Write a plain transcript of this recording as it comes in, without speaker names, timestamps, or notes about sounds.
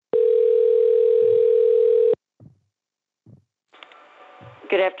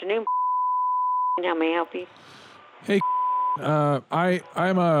Good afternoon. How may I help you? Hey,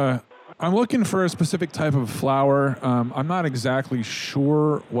 I'm looking for a specific type of flower. I'm not exactly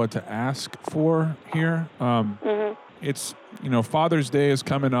sure what to ask for here. It's Father's Day is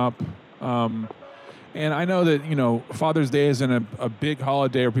coming up, and I know that Father's Day isn't a big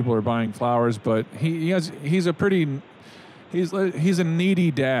holiday where people are buying flowers, but he's a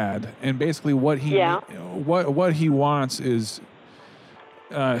needy dad, and basically what he wants is.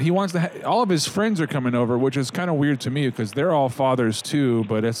 He wants to. All of his friends are coming over, which is kind of weird to me because they're all fathers too.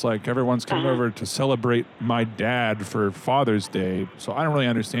 But it's like everyone's coming over to celebrate my dad for Father's Day. So I don't really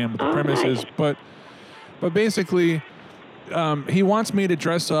understand what the premise is. But basically, he wants me to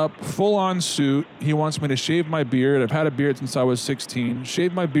dress up full on suit. He wants me to shave my beard. I've had a beard since I was 16.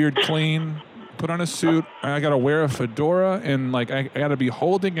 Shave my beard clean. Put on a suit. I gotta wear a fedora, and like I gotta be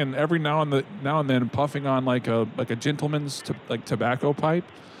holding and every now and then puffing on like a gentleman's tobacco pipe.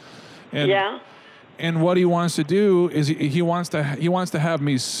 And what he wants to do is he wants to have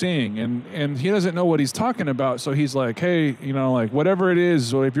me sing, and he doesn't know what he's talking about. So he's like, hey, like whatever it is.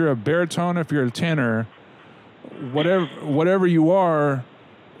 So if you're a baritone, if you're a tenor, whatever you are,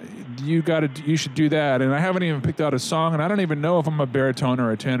 you should do that. And I haven't even picked out a song, and I don't even know if I'm a baritone or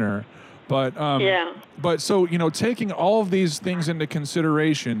a tenor. But so taking all of these things into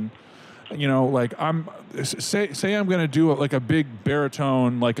consideration, like say I'm gonna do like a big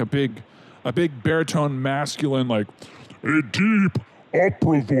baritone, like a big baritone masculine, like a deep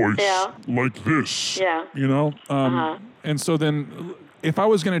opera voice, like this, and so then if I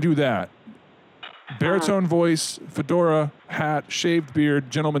was gonna do that, baritone voice, fedora, hat, shaved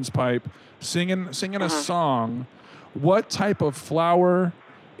beard, gentleman's pipe, singing a song, what type of flower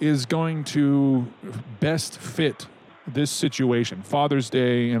is going to best fit this situation, Father's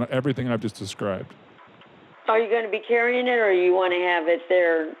Day and everything I've just described? Are you going to be carrying it, or you want to have it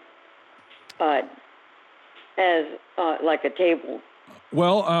there as like a table?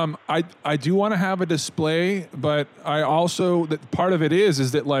 Well, I do want to have a display, but I also part of it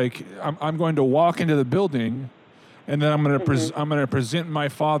is that like I'm going to walk into the building, and then I'm going to present my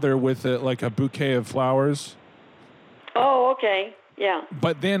father with like a bouquet of flowers. Oh, okay. Yeah.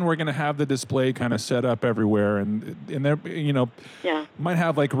 But then we're gonna have the display kind of set up everywhere, and there, might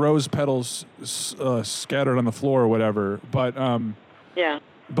have like rose petals scattered on the floor or whatever. But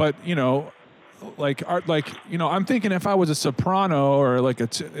But I'm thinking if I was a soprano or like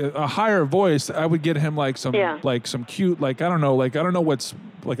a higher voice, I would get him like some cute, I don't know what's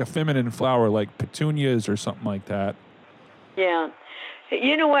like a feminine flower, like petunias or something like that. Yeah.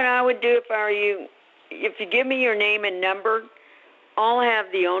 You know what I would do if I were you? If you give me your name and number, I'll have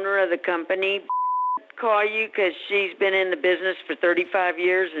the owner of the company call you, because she's been in the business for 35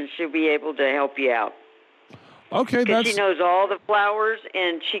 years, and she'll be able to help you out. Okay, because she knows all the flowers,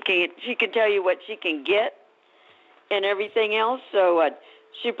 and she can tell you what she can get and everything else. So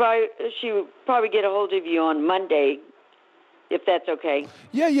she would probably get a hold of you on Monday, if that's okay.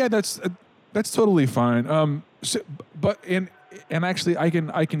 Yeah, that's totally fine. And actually, I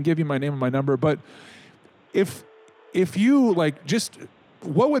can give you my name and my number, but if you like, just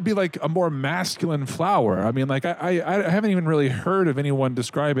what would be like a more masculine flower? I mean, like I haven't even really heard of anyone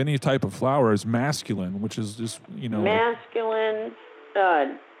describe any type of flower as masculine, which is just masculine.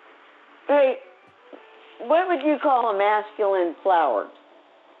 Hey, what would you call a masculine flower?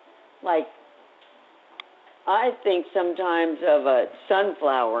 Like, I think sometimes of a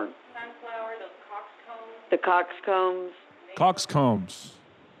sunflower. Sunflower, those coxcombs. The coxcombs. Coxcombs.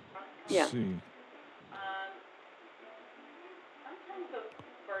 Yeah. Let's see.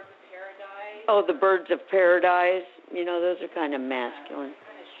 Oh, the birds of paradise. Those are kind of masculine.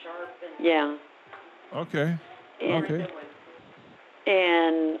 Kind of sharp and... Yeah. Okay.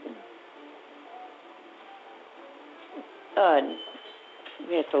 And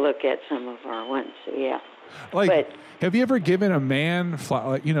we have to look at some of our ones. So yeah. Have you ever given a man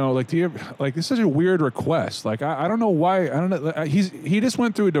flower? Do you ever, like, this is a weird request. Like, I don't know why. I don't know. He just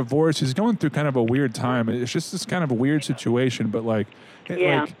went through a divorce. He's going through kind of a weird time. It's just this kind of a weird situation. But I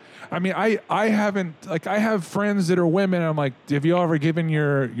haven't. Like, I have friends that are women. I'm like, have you ever given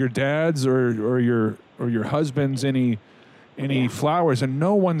your dads or your husbands any flowers? And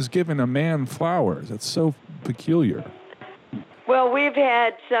no one's given a man flowers. That's so peculiar. Well, we've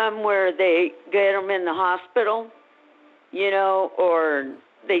had some where they get them in the hospital, or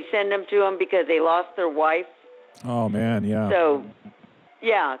they send them to them because they lost their wife. Oh, man, yeah.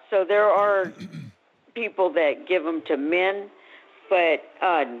 So there are people that give them to men, but,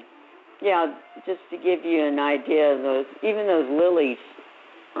 just to give you an idea, even those lilies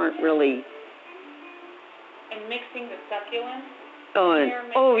aren't really... And mixing the succulents? Oh, and,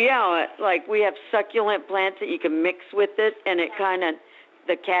 They're oh yeah, like we have succulent plants that you can mix with it, and it kind of,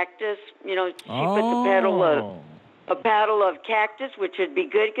 the cactus, she puts a petal of cactus, which would be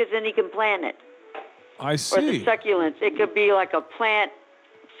good because then you can plant it. I Or the see. succulents, it could be like a plant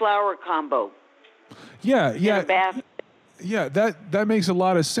flower combo Yeah, in yeah. a basket. Yeah, that makes a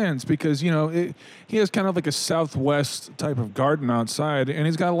lot of sense because he has kind of like a southwest type of garden outside, and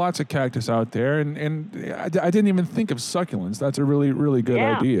he's got lots of cactus out there, and I didn't even think of succulents. That's a really really good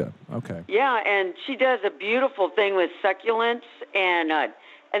Yeah. idea. Okay. Yeah, and she does a beautiful thing with succulents, and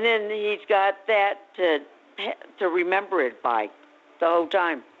then he's got that to remember it by the whole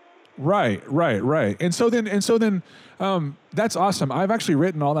time. Right. And so then, that's awesome. I've actually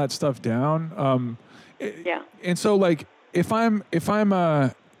written all that stuff down. Yeah. And so like if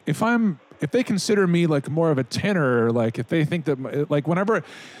they consider me like more of a tenor, like if they think that like whenever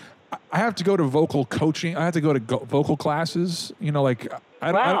I have to go to vocal coaching, I have to go to vocal classes, like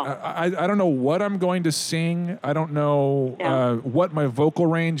Wow. I don't know what I'm going to sing. I don't know Yeah. what my vocal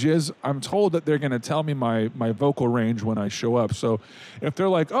range is. I'm told that they're going to tell me my vocal range when I show up. So if they're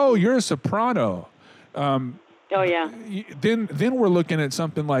like, "Oh, you're a soprano," Oh yeah. then we're looking at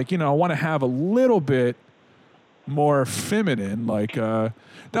something like, I want to have a little bit more feminine, like that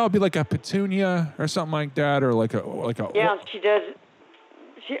would be like a petunia or something like that, or like a Yeah, she does.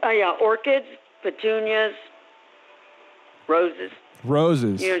 Orchids, petunias, roses.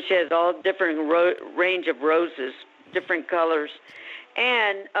 roses. She has all different range of roses, different colors,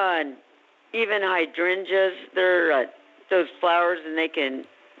 and even hydrangeas. They're those flowers, and they can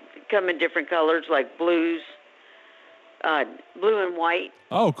come in different colors, like blues, blue and white.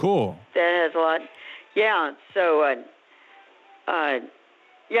 Oh, cool. That has a lot. Yeah. So,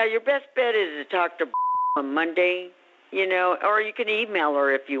 your best bet is to talk to on Monday. Or you can email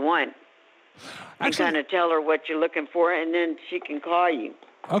her if you want. And Actually, kind of tell her what you're looking for, and then she can call you.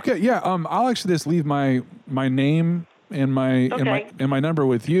 okay, yeah. I'll actually just leave my name and my Okay. and my number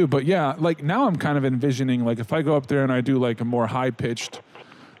with you. But yeah, like now I'm kind of envisioning like if I go up there and I do like a more high pitched,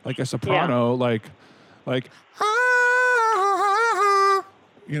 like a soprano, like something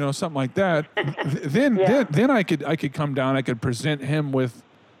like that. Then I could come down. I could present him with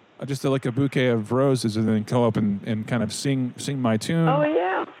just like a bouquet of roses, and then go up and kind of sing my tune. Oh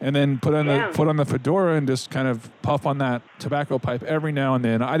yeah. And then put on Yeah. the fedora and just kind of puff on that tobacco pipe every now and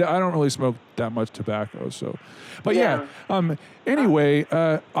then. I don't really smoke that much tobacco, so. But yeah. Anyway,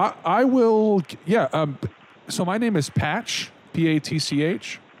 I will. Yeah. So my name is Patch,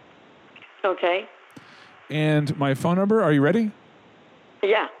 Patch, Okay. and my phone number. Are you ready?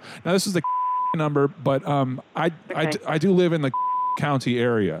 Yeah. Now this is the number, but I do live in the county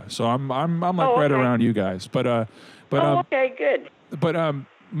area, so I'm like right okay. around you guys. But Okay. Good.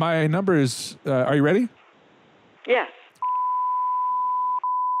 My number is. Are you ready? Yes.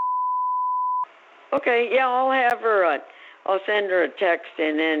 Okay. Yeah, I'll have her. I'll send her a text,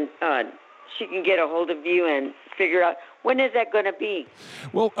 and then she can get a hold of you and figure out when is that going to be.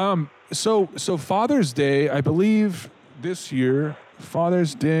 Well, so Father's Day, I believe this year,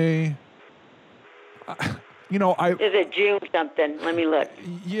 Father's Day. Is it June something? Let me look.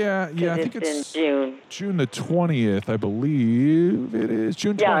 Yeah, I think it's in June the 20th, I believe it is.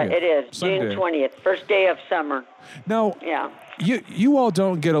 June 20th. Yeah, it is. Sunday. June 20th, first day of summer. Now, Yeah. you all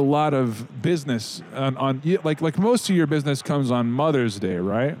don't get a lot of business on like most of your business comes on Mother's Day,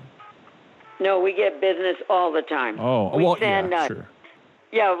 right? No, we get business all the time. Oh, we well, send, yeah, sure.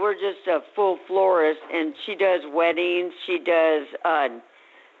 Yeah, we're just a full florist, and she does weddings. She does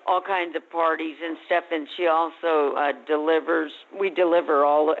all kinds of parties and stuff, and she also delivers. We deliver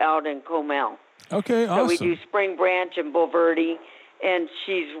all out in Comel. Okay, So awesome. we do Spring Branch and Bulverde, and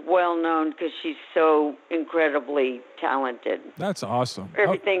she's well known because she's so incredibly talented. That's awesome.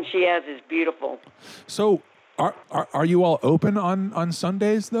 Everything she has is beautiful. So are you all open on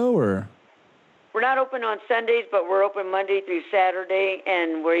Sundays though, or? We're not open on Sundays, but we're open Monday through Saturday,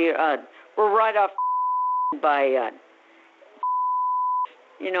 and we're right off by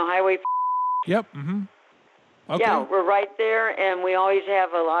Highway. Yep. Mm-hmm. Okay. Yeah, we're right there, and we always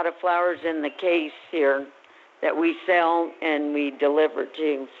have a lot of flowers in the case here that we sell and we deliver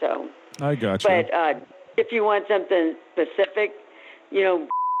to. So. I got you. But if you want something specific,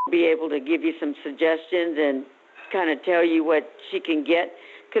 be able to give you some suggestions and kind of tell you what she can get.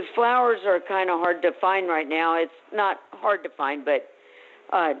 Because flowers are kind of hard to find right now. It's not hard to find, but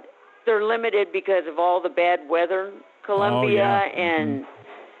they're limited because of all the bad weather. Colombia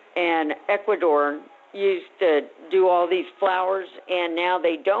and Ecuador used to do all these flowers, and now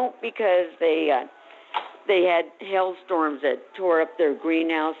they don't because they they had hailstorms that tore up their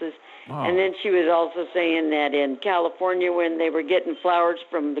greenhouses. Wow. And then she was also saying that in California, when they were getting flowers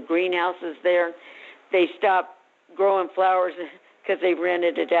from the greenhouses there, they stopped growing flowers because they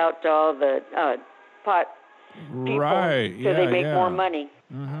rented it out to all the pot people, Right. so they make more money.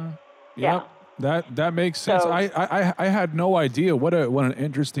 Mm-hmm. Yeah. Yep. That makes sense. So- I had no idea what an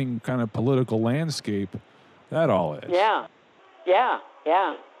interesting kind of political landscape that all is. Yeah.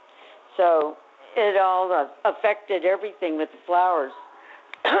 So it all affected everything with the flowers.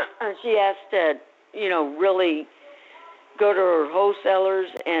 She has to, really go to her wholesalers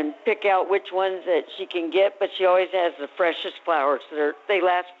and pick out which ones that she can get, but she always has the freshest flowers. They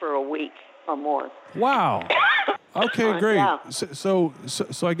last for a week or more. Wow. Okay, great. Yeah. So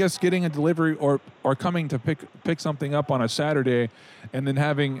I guess getting a delivery or coming to pick something up on a Saturday, and then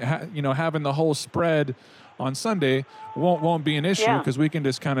having the whole spread on Sunday won't be an issue Yeah. because we can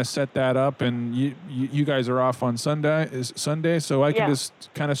just kind of set that up, and you guys are off on Sunday, so I can Yeah. just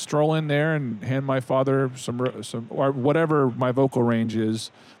kind of stroll in there and hand my father some or whatever my vocal range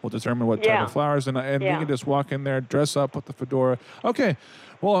is will determine what type Yeah. of flowers, and we Yeah. can just walk in there, dress up, put the fedora. Okay.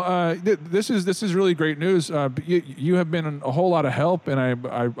 Well, this is really great news. You have been a whole lot of help, and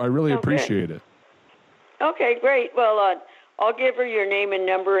I really Okay. appreciate it. Okay, great. Well, I'll give her your name and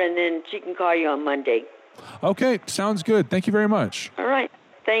number, and then she can call you on Monday. Okay, sounds good. Thank you very much. All right.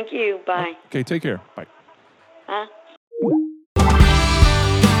 Thank you. Bye. Okay, take care. Bye. Huh?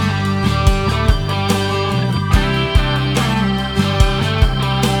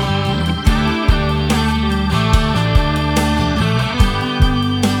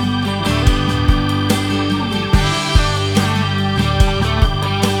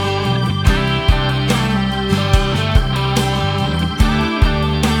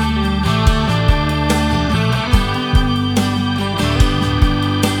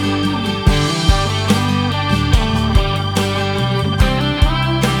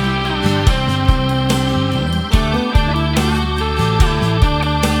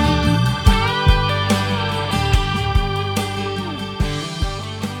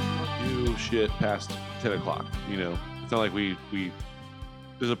 Do shit past 10 o'clock, It's not like we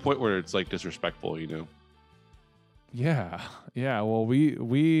there's a point where it's like disrespectful, Yeah. Well, we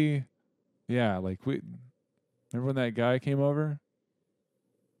remember when that guy came over?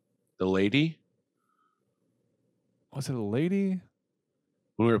 The lady, Was it a lady?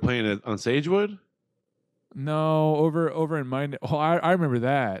 when we were playing it on Sagewood. No, over in my. Oh, I remember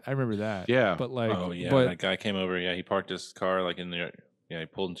that. Yeah. But like, Oh yeah, but that guy came over. Yeah, he parked his car like in the. Yeah, he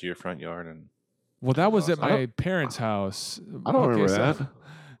pulled into your front yard and. well, that was at I don't- my parents' house. I don't remember so, that.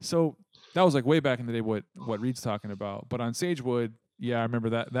 So that was like way back in the day. What Reed's talking about. But on Sagewood, yeah, I remember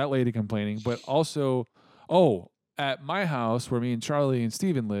that lady complaining. But also, at my house where me and Charlie and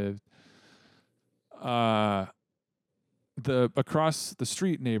Steven lived, the across the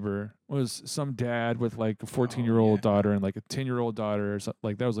street neighbor was some dad with like a 14-year-old yeah. daughter and like a 10-year-old daughter or something.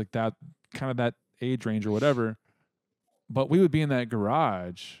 Like that was like that kind of that age range or whatever. But we would be in that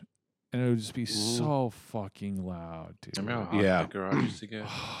garage and it would just be so fucking loud, dude. Remember how hot Yeah. that garage used to get?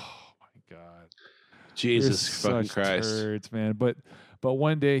 Oh my god. Jesus You're fucking such Christ. turds, man. But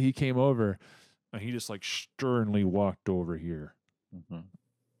one day he came over and he just like sternly walked over here. Mhm.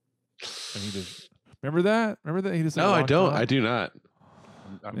 And he just remember that? He just like, No, I walked don't. up? I do not.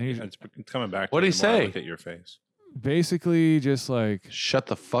 It's coming back. to What'd me he the more I say? Look at your face. Basically just like Shut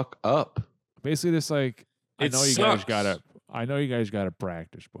the fuck up. basically just like I It know you guys sucks. gotta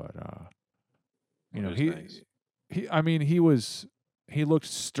practice, but What is nice? he looked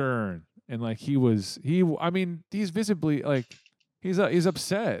stern and like he's visibly like he's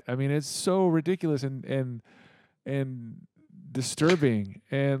upset. I mean, it's so ridiculous and disturbing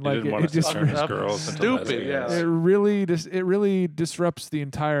and He like didn't want it to turn his just girls into Stupid, lesbians. yeah. it really disrupts the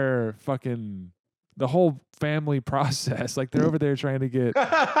entire the whole family process. Like they're over there trying to get, you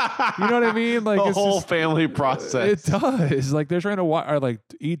know what I mean? Like the it's whole just- family process. It does. Like they're trying to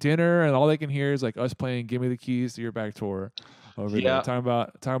eat dinner, and all they can hear is like us playing "Give Me the Keys to Your Back Tour" over there. Yeah. Talking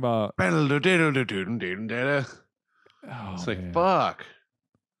about. It's Oh, like man. fuck.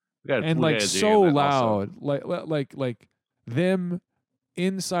 And like so loud, like them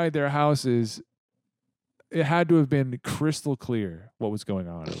inside their houses. It had to have been crystal clear what was going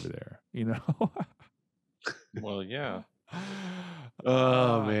on over there. You know. Well, yeah.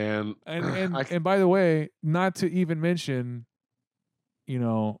 Oh man. And I- and by the way, not to even mention,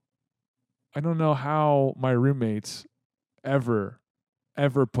 I don't know how my roommates ever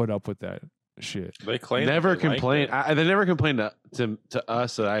put up with that shit. They claim Never they liked complained. it. They never complained to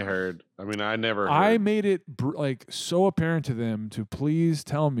us that I heard. I mean, I never. I Heard. made it like so apparent to them to please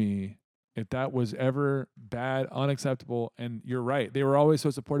tell me if that was ever bad, unacceptable. And you're right, they were always so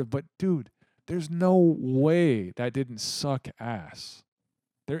supportive. But dude, there's no way that didn't suck ass.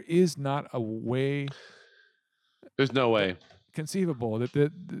 There is not a way There's no way. conceivable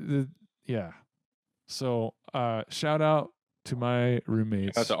that yeah. So shout out to my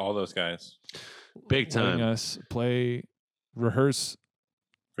roommates. Shout out to all those guys Big letting time. us rehearse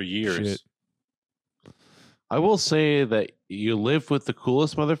for years. shit. I will say that you live with the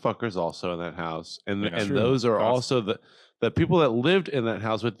coolest motherfuckers also in that house, and Yeah. and True. those are Awesome. also the people that lived in that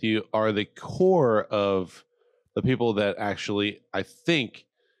house with you are the core of the people that actually I think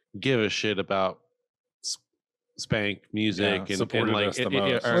give a shit about spank music and supported like us the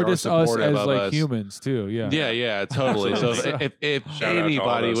most. Or just us supportive as of like us. humans too. Yeah. Yeah, totally. So if Shout out to all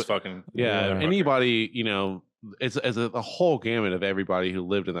anybody, those would- fucking yeah, Yeah. anybody, you know, it's as a whole gamut of everybody who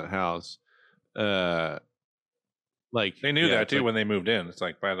lived in that house. Like They knew yeah, that it's too like- when they moved in. It's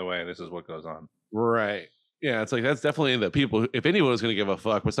like, by the way, this is what goes on. Right. Yeah, it's like that's definitely the people. If anyone was going to give a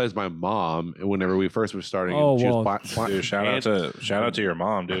fuck, besides my mom, whenever we first were starting, Oh, she well, was Dude, shout out to your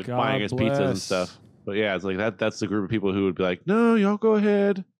mom, dude. God buying us pizzas and bless. stuff. But yeah, it's like that's the group of people who would be like, no, y'all go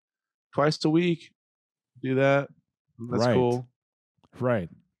ahead, twice a week, do that. That's Right. cool. Right.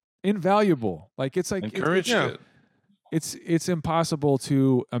 Invaluable. Like it's like Encourage yeah. it. it's impossible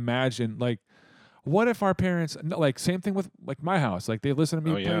to imagine. Like, what if our parents like same thing with like my house? Like they listen to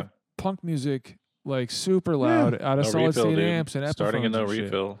me Oh, play yeah. punk music like super loud out of No solid refill, state dude. amps and Starting in Epiphones no and shit.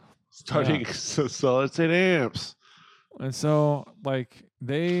 refill. Starting solid state amps. And so like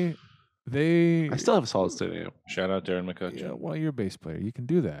they I still have a solid state amp. Shout out Darren McCutcheon. yeah, well, you're a bass player. You can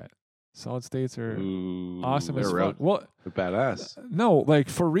do that. Solid states are Ooh, awesome they're as real- fuck. Well, they're badass. no, like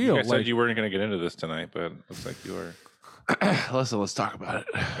for real. I said Like you weren't going to get into this tonight, but looks like you are. Listen, let's talk about it.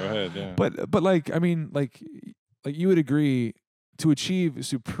 Go ahead, yeah. but like I mean like you would agree to achieve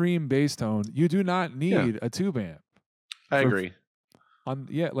supreme bass tone, you do not need a tube amp. I for- agree.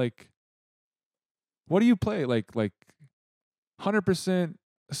 Like what do you play? Like 100%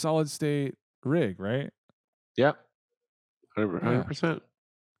 solid state rig, right? Yep. 100%.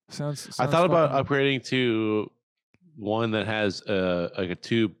 Sounds I thought about fucking- upgrading to one that has like a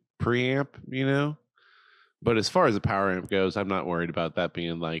tube preamp, you know. But as far as the power amp goes, I'm not worried about that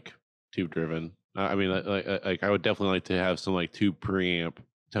being like tube driven. I mean, like I would definitely like to have some like tube preamp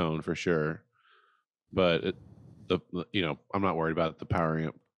tone for sure. But I'm not worried about the power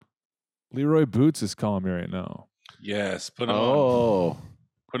amp. Leroy Boots is calling me right now. Yes, put him on. Oh,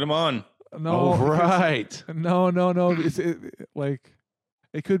 Put him on. No, all because- right. No. Like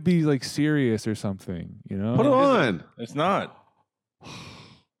it could be like serious or something, you know? Put it on. It's not.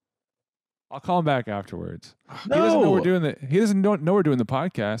 I'll call him back afterwards. He doesn't know we're doing the. He doesn't know we're doing the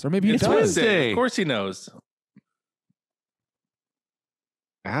podcast, or maybe he It's does. Wednesday. Of course he knows.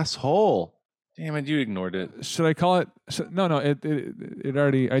 Asshole. Damn it, you ignored it. Should I call it? No. It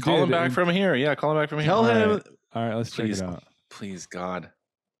already. I Call did. him back and- from here. Yeah, call him back from here. Tell All him. right. All right, let's Please. check it out. Please, God.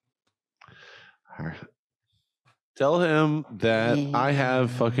 Tell him that I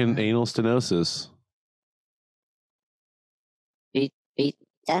have fucking anal stenosis.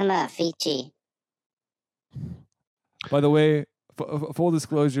 Tell him about Fiji. By the way, full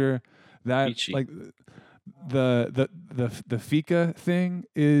disclosure, that Peachy. like the Fika thing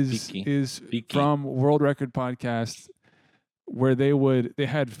is Fiki. is Fiki. from World Record Podcast, where they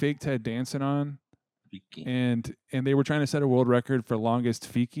had fake Ted Danson on, Vicky. and they were trying to set a world record for longest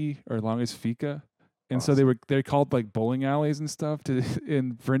Fiki or longest Fika, and so they called like bowling alleys and stuff to,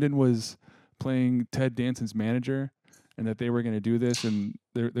 and Brendan was playing Ted Danson's manager, and that they were going to do this, and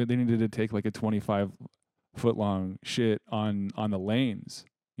they needed to take like a 25-foot long shit on the lanes,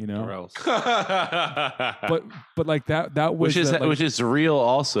 you know. Gross. But like that was Which is real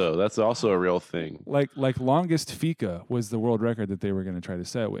also. That's also a real thing. like longest Fika was the world record that they were going to try to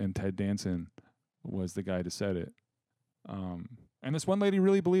set, and Ted Danson was the guy to set it. And this one lady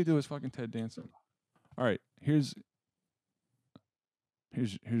really believed it was fucking Ted Danson. All right, here's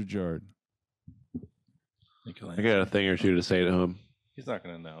Jared. I got a thing or two to say to him. He's not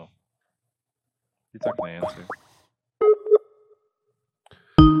going to know. He's not going to answer.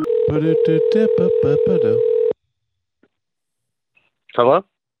 Hello?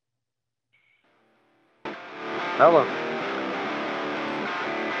 Hello.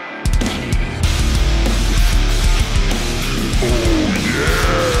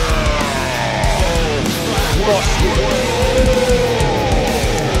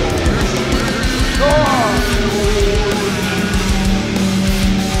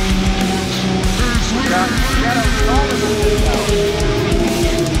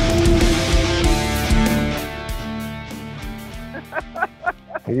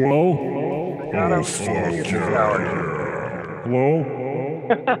 Hello? Not over here. Hello?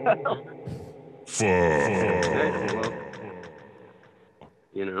 Fuck. Hey, well,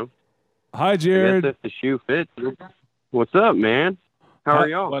 you know, Hi, I Jared. guess if the shoe fits. What's up, man? How are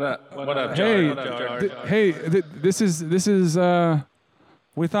y'all? What up? What up, Hey, George? What up, George? This is.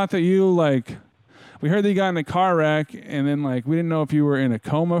 We thought that you we heard that you got in a car wreck, and then we didn't know if you were in a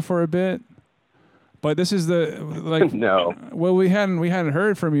coma for a bit. But this is No. Well, we hadn't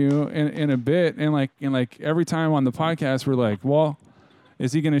heard from you in a bit, and every time on the podcast we're like, well,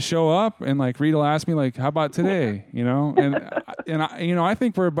 is he going to show up? And Reed will ask me how about today? And I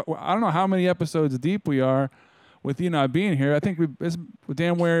think I don't know how many episodes deep we are with you not being here. I think it's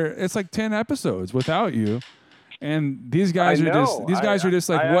 10 episodes without you. And these guys are just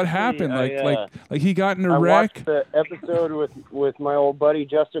what happened? He got in a wreck. I watched the episode with my old buddy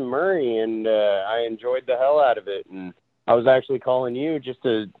Justin Murray, and I enjoyed the hell out of it. And I was actually calling you just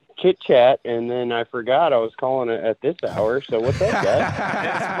to chit chat, and then I forgot I was calling it at this hour. So what's up,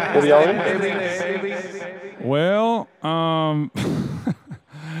 guys? What are y'all in? Well,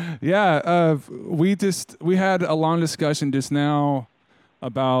 yeah, we had a long discussion just now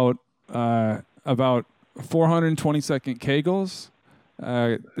about 420-second Kegels.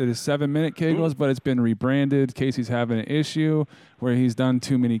 It is 7-minute Kegels, but it's been rebranded. Casey's having an issue where he's done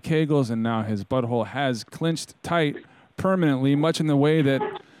too many Kegels, and now his butthole has clenched tight permanently, much in the way that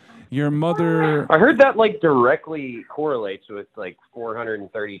your mother... I heard that directly correlates with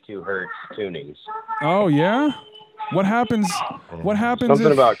 432 hertz tunings. Oh, yeah? What happens?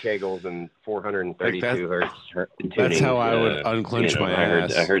 Something about Kegels and 432 hertz tunings. That's how I would unclench my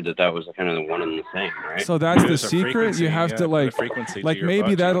ass. I heard that was kind of the one and the same, right? So that's the secret. You have to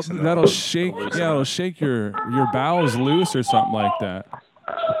maybe that'll shake. Yeah, it'll shake your bowels loose or something like that.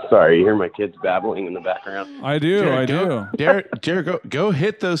 Sorry, you hear my kids babbling in the background? I do. Jared, go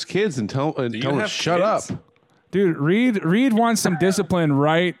hit those kids and tell them to shut up. Dude, Reed wants some discipline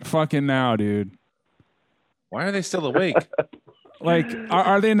right fucking now, dude. Why are they still awake?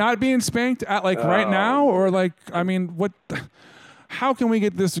 Are they not being spanked at right now, or what? How can we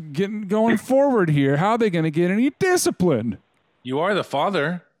get this going forward here? How are they going to get any discipline? You are the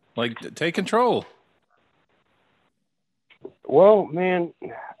father. Take control. Well, man,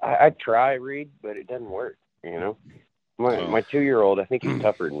 I try, Reed, but it doesn't work. My 2-year-old, I think he's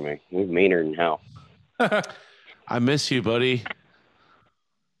tougher than me. He's meaner than hell. I miss you, buddy.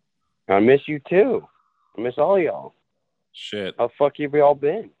 I miss you too. I miss all y'all. Shit. How fuck have y'all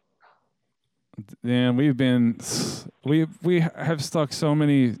been? Man, we have stuck so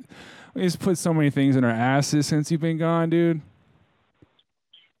many. We just put so many things in our asses since you've been gone, dude.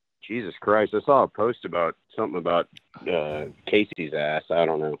 Jesus Christ! I saw a post about something about Casey's ass. I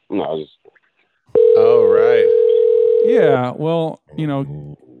don't know. No, Oh right. Yeah. Well,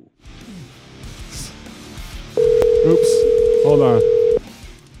 Oops. Hold on.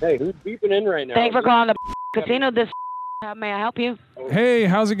 Hey, who's beeping in right now? Thanks for calling the casino. How may I help you? Hey,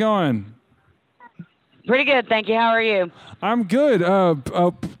 how's it going? Pretty good, thank you. How are you? I'm good.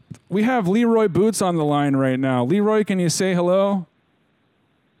 We have Leroy Boots on the line right now. Leroy, can you say hello?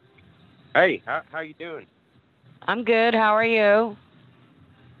 Hey, how you doing? I'm good. How are you?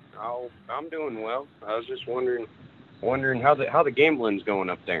 Oh, I'm doing well. I was just wondering how the gambling's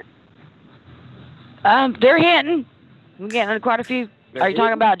going up there. They're hitting. We're getting quite a few. Are you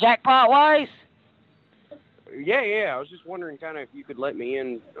talking about jackpot wise? Yeah. I was just wondering kind of if you could let me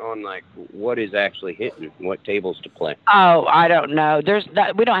in on what is actually hitting, what tables to play. Oh, I don't know.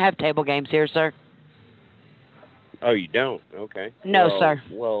 We don't have table games here, sir. Oh, you don't? Okay. No, sir.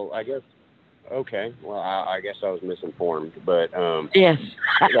 Well, I guess. Okay. Well, I guess I was misinformed, but yes,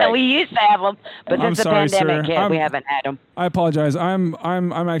 we used to have them, but since the pandemic hit, we haven't had them. I apologize. I'm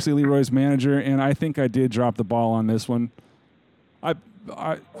actually Leroy's manager, and I think I did drop the ball on this one.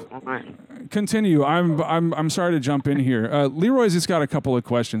 Continue. I'm sorry to jump in here. Leroy's just got a couple of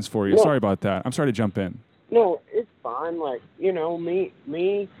questions for you. Sorry about that. I'm sorry to jump in. No, it's fine.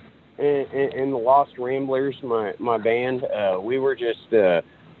 Me and the Lost Ramblers, my band, we were just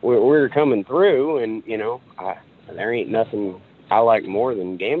we were coming through, and there ain't nothing I like more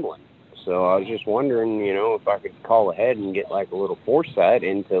than gambling. So I was just wondering, if I could call ahead and get a little foresight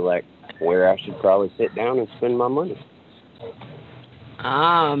into where I should probably sit down and spend my money.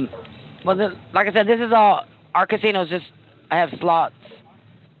 Well, like I said, this is all our casinos. I have slots,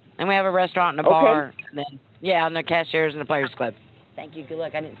 and we have a restaurant and a bar. And then, and the cashiers and the Players Club. Thank you. Good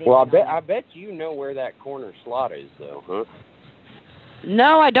luck. I didn't see. Well, I bet you know where that corner slot is, though, huh?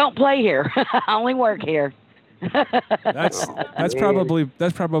 No, I don't play here. I only work here. That's probably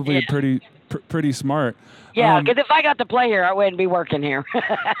a pretty pretty smart. Yeah, because if I got to play here, I wouldn't be working here.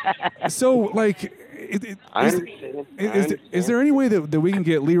 So, like, I understand. is there any way that we can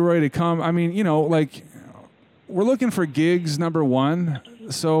get Leroy to come? I mean, like, we're looking for gigs, number one.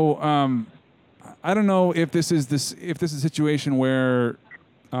 So, I don't know if this is a situation where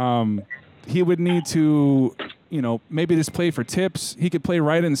he would need to, maybe just play for tips. He could play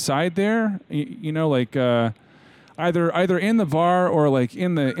right inside there, like either in the bar or like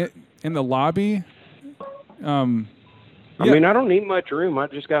in the lobby. I mean, I don't need much room.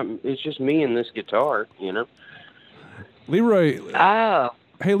 It's just me and this guitar, Leroy. Oh.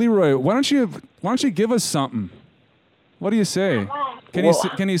 Hey, Leroy, why don't you give us something? What do you say? Can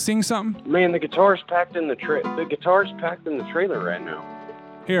you sing something? Man, the guitar's packed in the trailer right now.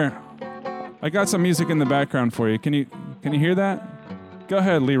 Here, I got some music in the background for you. Can you hear that? Go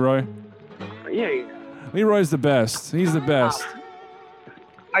ahead, Leroy. Yeah. Leroy's the best. He's the best.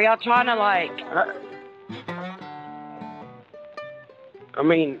 Are y'all trying to like? I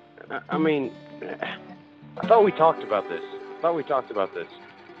mean, I thought we talked about this.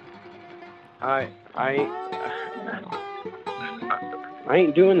 I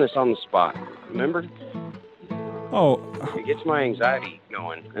ain't doing this on the spot. Remember? Oh. It gets my anxiety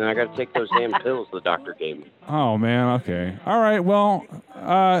going, and I got to take those damn pills the doctor gave me. Oh man. Okay. All right. Well,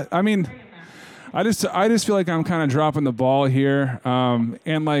 I mean, I just feel like I'm kind of dropping the ball here,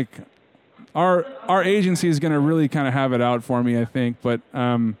 and like our agency is gonna really kind of have it out for me, I think. But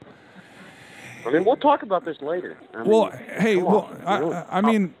I mean, we'll talk about this later. I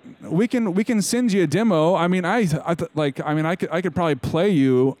mean, we can send you a demo. I mean, I could probably play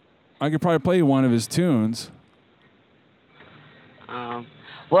you. I could probably play you one of his tunes.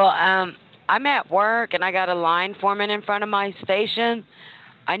 I'm at work and I got a line forming in front of my station.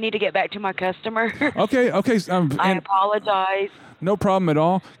 I need to get back to my customer. Okay. I apologize. No problem at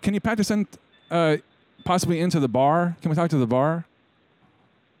all. Can you practice possibly into the bar? Can we talk to the bar?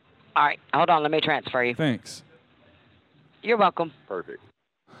 All right, hold on. Let me transfer you. Thanks. You're welcome. Perfect.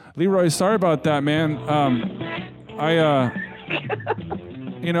 Leroy, sorry about that, man. I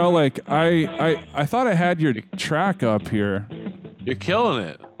thought I had your track up here. You're killing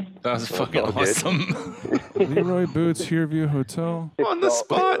it. That was fucking awesome. Leroy Boots, Herview Hotel. On the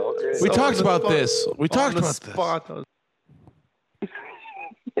spot. We talked about this. We talked about this.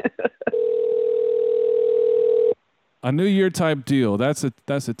 A New Year type deal. That's a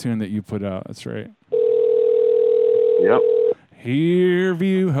tune that you put out. That's right. Yep.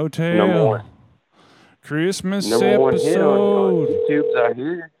 Herview Hotel. Number one. Christmas Number one hit on episode. YouTube's out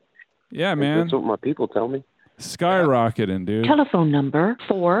here. Yeah, man. That's what my people tell me. Skyrocketing, dude. Telephone number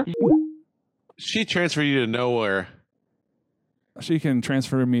 4. She transferred you to nowhere. She can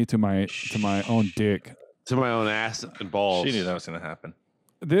transfer me to my own dick. To my own ass and balls. She knew that was gonna happen.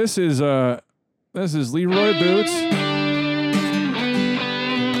 This is Leroy Boots.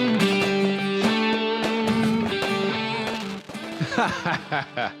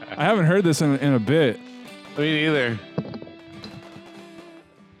 I haven't heard this in a bit. Me neither.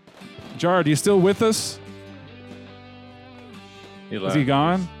 Jared, you still with us? Is he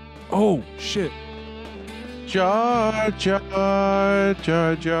gone? Oh, shit. Jard. I'm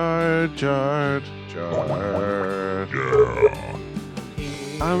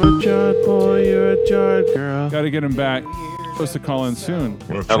a Jard boy, you're a Jard girl. Gotta get him back. Supposed to call in soon.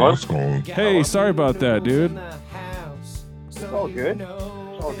 Hello? Calling. Hey, sorry about that, dude. It's all good.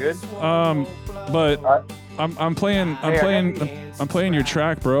 But I'm playing your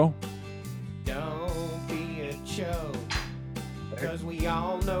track, bro.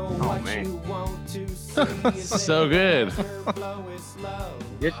 Oh man. So good.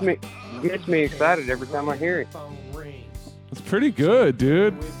 Gets me excited every time I hear it. It's pretty good,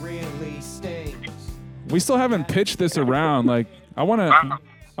 dude. We still haven't pitched this around. Like, I wanna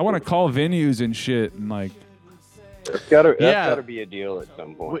call venues and shit, and like. That's gotta be a deal at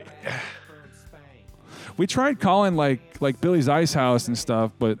some point. We tried calling like Billy's Ice House and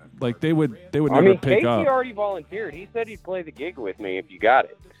stuff, but like they would never pick Casey up. already volunteered. He said he'd play the gig with me if you got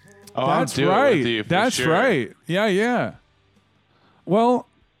it. Oh, That's I'm doing it with you right. for That's sure. right. Yeah. Well,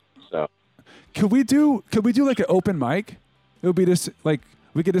 So could we do like an open mic? It would be just like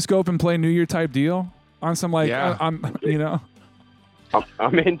we could just go up and play New Year type deal on some like Yeah. I'm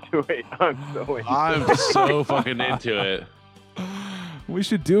I'm into it. I'm so into it. I'm so fucking into it. We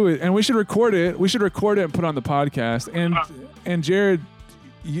should do it, and we should record it. We should record it and put it on the podcast. And Jared,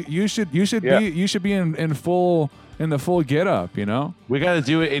 you should be in the full get up. You know. We got to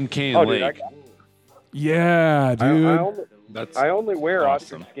do it in Cane Oh, Lake. dude, Yeah, dude. I only wear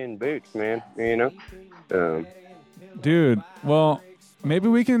awesome. ostrich skin boots, man. You know. Dude, well, maybe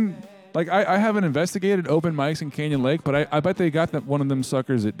we can Like I haven't investigated open mics in Canyon Lake, but I bet they got one of them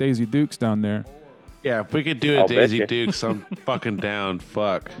suckers at Daisy Dukes down there. Yeah, if we could do it, Daisy Dukes, I'm fucking down.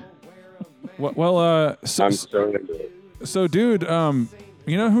 Fuck. Well, so dude,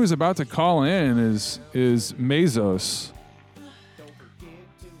 you know who's about to call in is Mazos.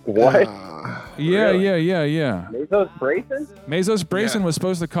 What? Yeah. Mazos Brayson? Mazos Brayson was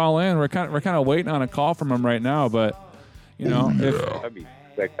supposed to call in. We're kind of waiting on a call from him right now, but you know, That'd be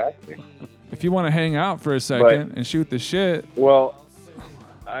spectacular. if you want to hang out for a second and shoot the shit. Well,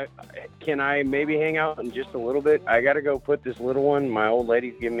 can I maybe hang out in just a little bit? I got to go put this little one. My old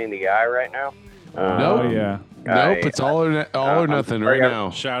lady's giving me the eye right now. Oh yeah. Nope, it's all or nothing right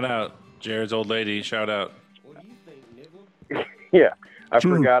now. Shout out. Jared's old lady, shout out. Yeah. I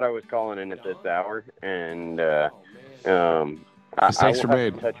forgot I was calling in at this hour, and I will have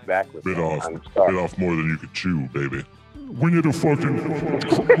to touch back with Bit you. off. I'm sorry. Bit off more than you could chew, baby. We need to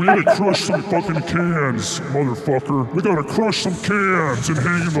crush some fucking cans, motherfucker. We gotta crush some cans and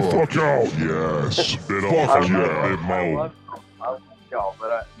hang the fuck out. Yes. Bit off, yeah, big mouth. I love y'all,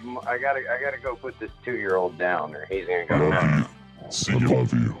 but I gotta go put this 2-year-old down, or he's gonna go nuts. See, I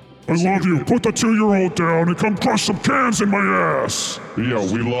love you. I love you. Put the 2-year-old down and come crush some cans in my ass. Yeah,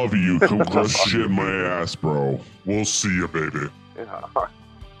 we love you. Come crush shit in my ass, bro. We'll see you, baby.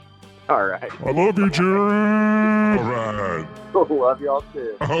 All right. I love you, Jared. All right. Love y'all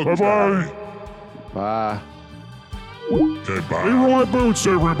too. Bye-bye. Bye. Okay, bye. Leroy Boots,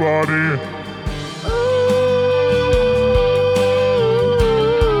 everybody.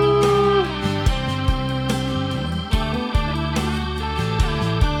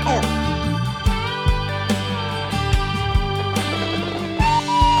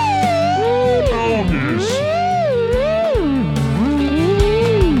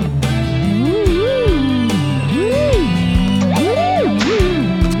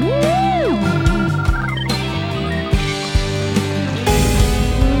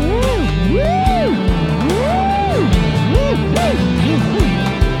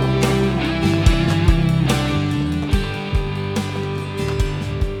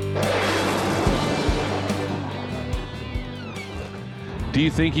 Do you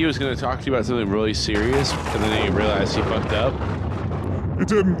think he was going to talk to you about something really serious, and then he realized he fucked up? It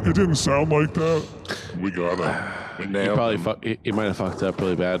didn't sound like that. We got him. We nailed him. He might have fucked up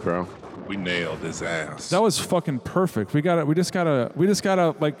really bad, bro. We nailed his ass. That was fucking perfect. We just got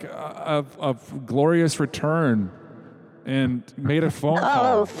a like a glorious return and made a phone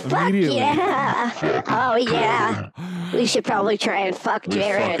call immediately. Yeah. Oh yeah. We should probably try and fuck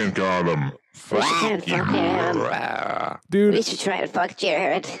Jared. We fucking got him. Dude, we should try and fuck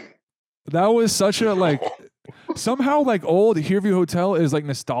Jared. That was such a like somehow like old Hearview Hotel is like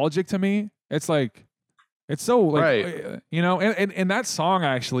nostalgic to me. It's like it's so like right. You know, and that song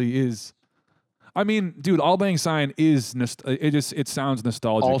actually is. I mean, dude, All Lang Syne is it sounds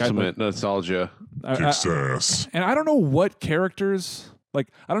nostalgic. Ultimate nostalgia. Kicks ass. And I don't know what characters. Like,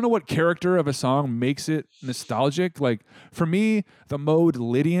 I don't know what character of a song makes it nostalgic. Like, for me, the mode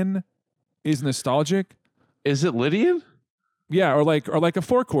Lydian is nostalgic. Is it Lydian? Yeah, or like a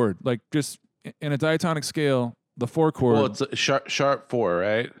 4-chord, like just in a diatonic scale, the 4-chord. Well, it's a sharp 4,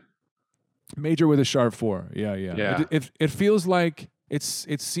 right? Major with a sharp 4. Yeah. Yeah. It feels like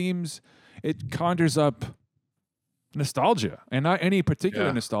it conjures up nostalgia, and not any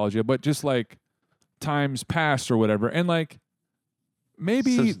particular nostalgia, but just like times past or whatever, and like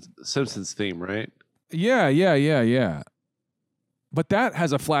maybe Simpsons theme, right? Yeah. But that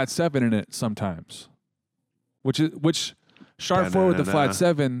has a flat 7 in it sometimes, which sharp 4 with the flat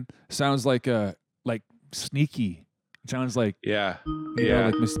 7 sounds like sneaky. It sounds like you know,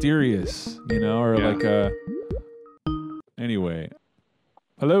 like mysterious, you know, or like anyway.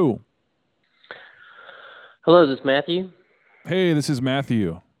 Hello, this is Matthew. Hey, this is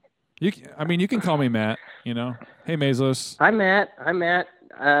Matthew. You can call me Matt. You know. Hey, Mazos. Hi, Matt.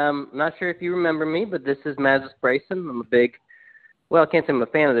 Not sure if you remember me, but this is Mazos Brayson. I'm a big. Well, I can't say I'm a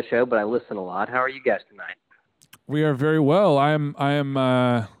fan of the show, but I listen a lot. How are you guys tonight? We are very well. I'm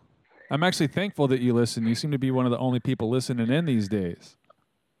actually thankful that you listen. You seem to be one of the only people listening in these days.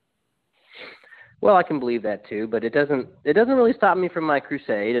 Well, I can believe that too, but it doesn't really stop me from my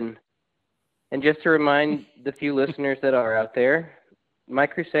crusade. And just to remind the few listeners that are out there, my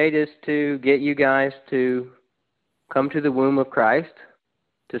crusade is to get you guys to come to the womb of Christ,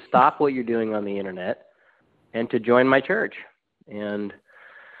 to stop what you're doing on the internet, and to join my church. And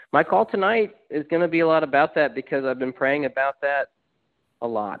my call tonight is going to be a lot about that, because I've been praying about that a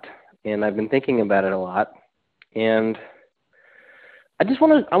lot, and I've been thinking about it a lot. And I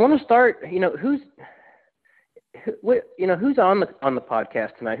want to start, you know, who's on the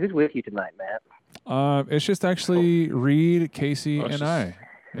podcast tonight? Who's with you tonight, Matt? It's just actually Reed, Casey, Oh, it's and just- I.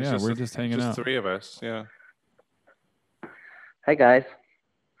 Yeah, we're just hanging just out. three of us. Yeah. Hey guys.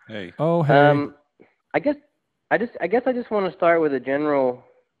 Hey. Oh, hey. I guess I just want to start with a general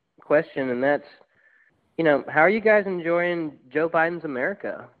question, and that's, how are you guys enjoying Joe Biden's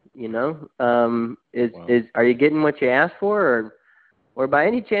America? Are you getting what you asked for, or by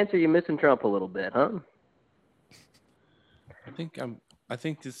any chance are you missing Trump a little bit, huh? I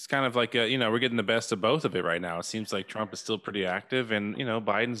think it's kind of like we're getting the best of both of it right now. It seems like Trump is still pretty active, and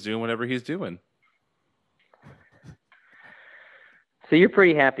Biden's doing whatever he's doing. So you're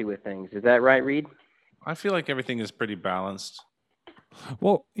pretty happy with things, is that right, Reed? I feel like everything is pretty balanced.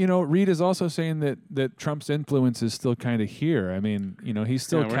 Well, Reed is also saying that Trump's influence is still kind of here. I mean, he's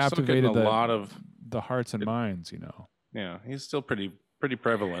still Yeah, we're still captivated getting a lot of the hearts and minds. Yeah, he's still pretty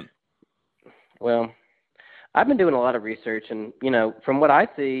prevalent. Well, I've been doing a lot of research, and from what I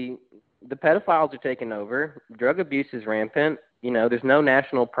see, the pedophiles are taking over. Drug abuse is rampant. There's no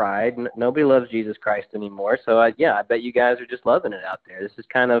national pride. Nobody loves Jesus Christ anymore. So I bet you guys are just loving it out there. This is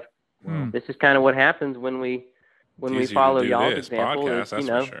kind of what happens when we follow y'all's example. Podcast, that's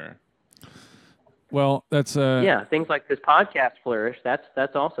for sure. Well, that's things like this podcast flourish.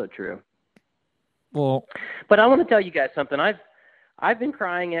 That's also true. Well, but I want to tell you guys something. I've been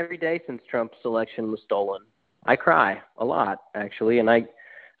crying every day since Trump's election was stolen. I cry a lot, actually, and I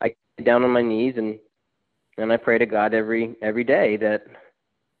get down on my knees and I pray to God every day that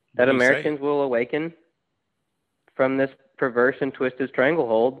Americans will awaken from this perverse and twisted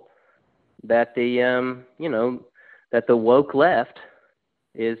stranglehold that the woke left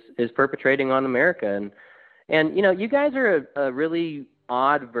is perpetrating on America. And you guys are a really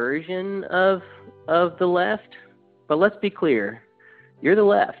odd version of the left, but let's be clear, you're the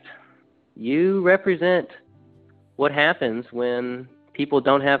left. You represent what happens when people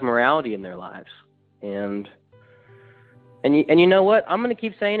don't have morality in their lives. And you know what? I'm going to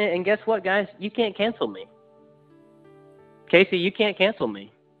keep saying it, and guess what, guys? You can't cancel me. Casey, you can't cancel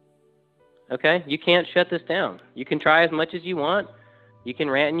me. Okay? You can't shut this down. You can try as much as you want. You can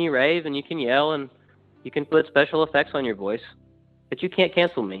rant and you rave, and you can yell, and you can put special effects on your voice. But you can't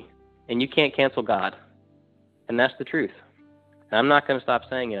cancel me, and you can't cancel God. And that's the truth. And I'm not going to stop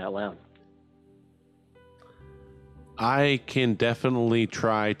saying it out loud. I can definitely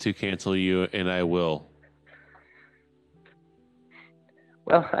try to cancel you, and I will.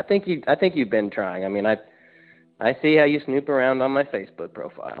 Well, I think you've been trying. I mean, I see how you snoop around on my Facebook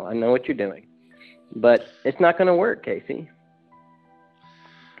profile. I know what you're doing, but it's not going to work, Casey.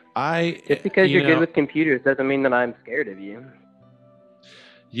 Just because you're good with computers doesn't mean that I'm scared of you.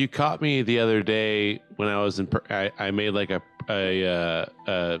 You caught me the other day when I was I made like a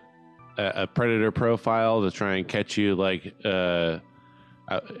predator profile to try and catch you. Like I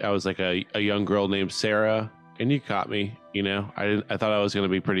was like a young girl named Sarah, and you caught me. I thought I was going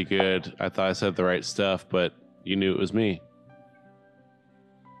to be pretty good. I thought I said the right stuff, but you knew it was me.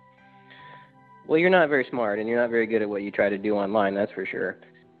 Well, you're not very smart, and you're not very good at what you try to do online. That's for sure.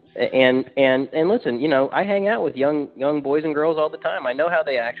 And listen, I hang out with young boys and girls all the time. I know how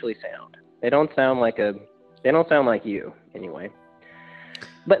they actually sound. They don't sound like you anyway.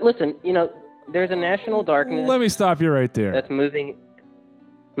 But listen, there's a national darkness. Let me stop you right there. That's moving.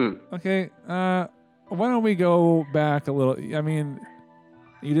 Okay. Why don't we go back a little? I mean,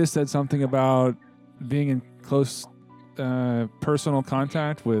 you just said something about being in close personal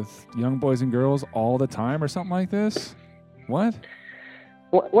contact with young boys and girls all the time or something like this. What?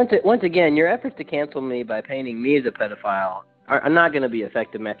 Once again, your efforts to cancel me by painting me as a pedophile are not going to be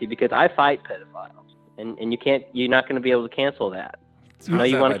effective, Matthew, because I fight pedophiles, and you're not going to be able to cancel that.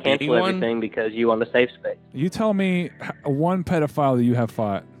 You want to cancel everything because you want a safe space. You tell me one pedophile that you have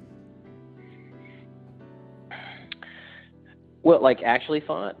fought. What, like actually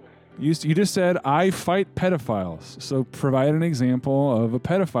fought? You just said, I fight pedophiles. So provide an example of a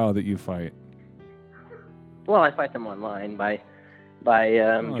pedophile that you fight. Well, I fight them online by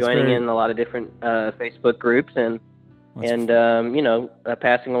joining in a lot of different Facebook groups and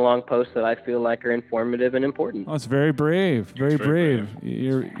passing along posts that I feel like are informative and important. Oh, it's very brave. Very brave.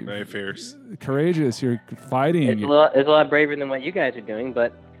 You're very fierce. Courageous. You're fighting. It's a lot braver than what you guys are doing,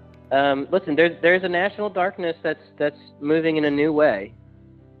 but listen, there's a national darkness that's moving in a new way,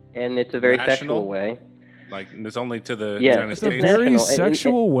 and it's a very sexual way. Like it's only to the United States. It's a very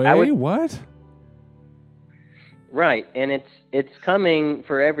sexual way. What? Right, and it's coming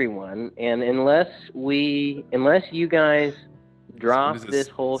for everyone, and unless you guys drop this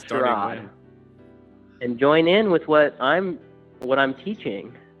whole charade and join in with what I'm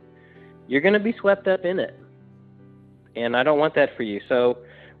teaching, you're going to be swept up in it. And I don't want that for you. So,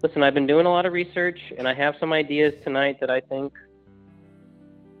 listen, I've been doing a lot of research, and I have some ideas tonight that I think.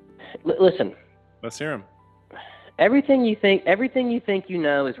 Listen. Let's hear them. Everything you think you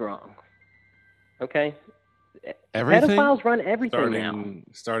know is wrong. Okay. Everything? Pedophiles run everything now.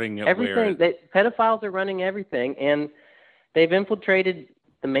 Starting at everything. Pedophiles are running everything, and they've infiltrated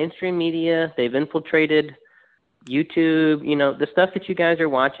the mainstream media. They've infiltrated YouTube. You know, the stuff that you guys are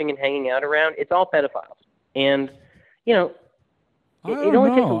watching and hanging out around. It's all pedophiles, and you know. It only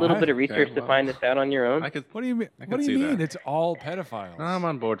takes a little bit of research to find this out on your own. What do you mean? What do you mean? It's all pedophiles. No, I'm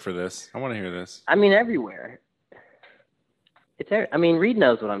on board for this. I want to hear this. I mean, everywhere. Reed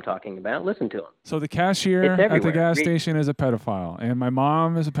knows what I'm talking about. Listen to him. So the cashier at the gas station is a pedophile, and my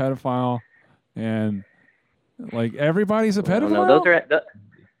mom is a pedophile, and like everybody's a pedophile. No, those are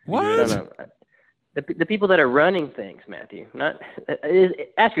what? No. The people that are running things, Matthew.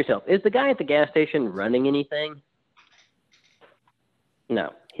 Ask yourself: is the guy at the gas station running anything?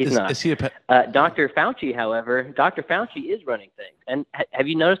 No, he's not. Is he Dr. Fauci, however, Dr. Fauci is running things. And have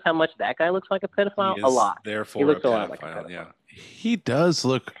you noticed how much that guy looks like a pedophile? He a lot. Therefore, he looks a lot like a pedophile. pedophile. Yeah. He does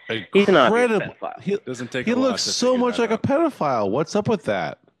look incredible. He's an obvious pedophile. He doesn't take. He looks so much like a pedophile. What's up with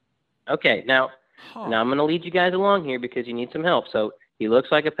that? Okay, now I'm going to lead you guys along here because you need some help. So he looks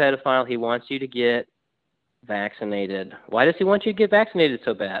like a pedophile. He wants you to get vaccinated. Why does he want you to get vaccinated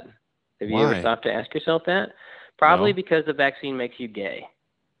so bad? Have you ever stopped to ask yourself that? Probably because the vaccine makes you gay.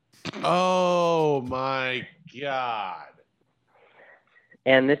 Oh my God.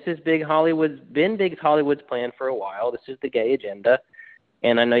 And this is been big Hollywood's plan for a while. This is the gay agenda.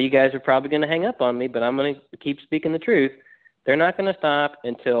 And I know you guys are probably going to hang up on me, but I'm going to keep speaking the truth. They're not going to stop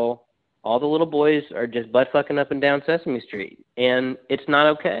until all the little boys are just butt fucking up and down Sesame Street. And it's not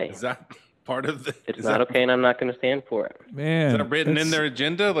okay. Is that part of the... It's not okay, and I'm not going to stand for it. Man. Is that written in their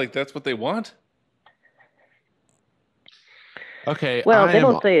agenda? Like, that's what they want? Okay. Well, they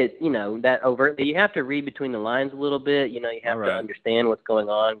don't say it, that overtly. You have to read between the lines a little bit. You have to understand what's going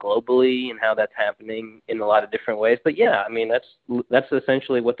on globally and how that's happening in a lot of different ways. But yeah, I mean, that's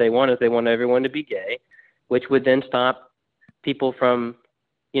essentially what they want. Is they want everyone to be gay, which would then stop people from,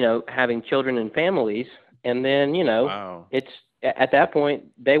 having children and families. And then, it's at that point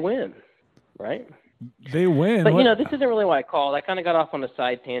they win, right? They win. But this isn't really why I called. I kind of got off on a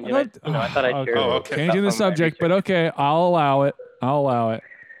side tangent. I thought I'd share. Okay. Changing the subject, but okay, I'll allow it.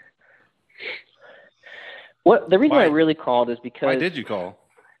 The reason I really called is because. Why did you call?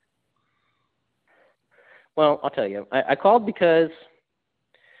 Well, I'll tell you. I called because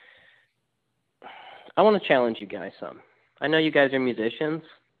I want to challenge you guys some. I know you guys are musicians,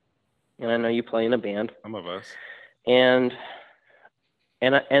 and I know you play in a band. Some of us. And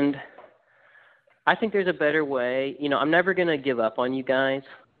I think there's a better way. I'm never going to give up on you guys.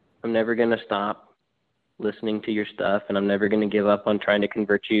 I'm never going to stop listening to your stuff, and I'm never going to give up on trying to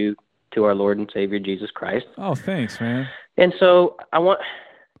convert you to our Lord and Savior, Jesus Christ. Oh, thanks, man. And so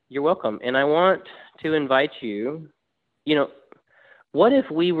you're welcome. And I want to invite you, what if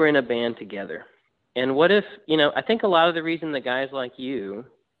we were in a band together? And what if, I think a lot of the reason that guys like you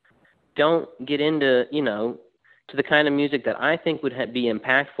don't get into, to the kind of music that I think would be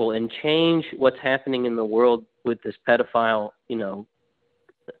impactful and change what's happening in the world with this pedophile,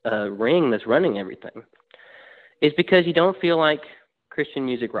 ring that's running everything, is because you don't feel like Christian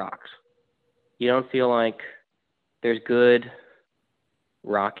music rocks. You don't feel like there's good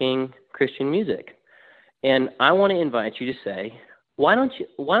rocking Christian music. And I want to invite you to say, why don't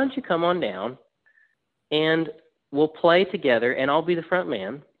you come on down and we'll play together, and I'll be the front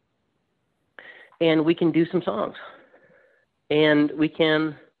man. And we can do some songs, and we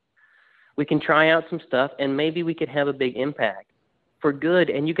can try out some stuff, and maybe we could have a big impact for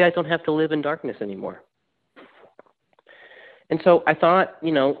good, and you guys don't have to live in darkness anymore. And so I thought,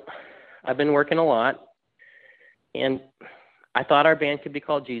 I've been working a lot, and I thought our band could be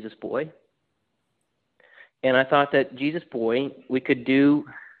called Jesus Boy. And I thought that Jesus Boy, we could do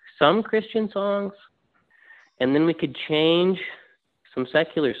some Christian songs, and then we could change some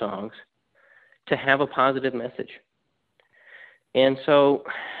secular songs to have a positive message. And so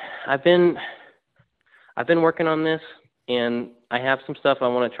I've been working on this, and I have some stuff I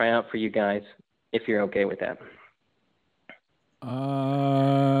want to try out for you guys, if you're okay with that.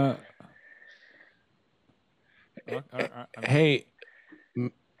 Hey,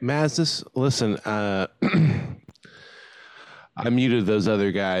 Maz, listen, I muted those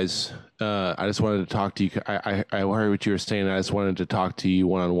other guys. I just wanted to talk to you. I heard what you were saying. I just wanted to talk to you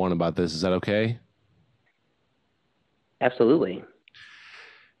one-on-one about this. Is that okay? Absolutely.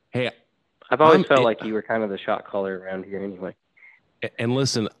 Hey, I've always felt like you were kind of the shot caller around here anyway. And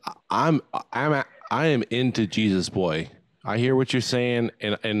listen, I'm I am into Jesus Boy. I hear what you're saying,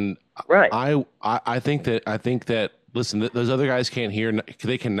 and right. I think that listen, those other guys can't hear.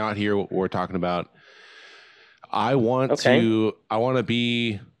 They cannot hear what we're talking about. I want to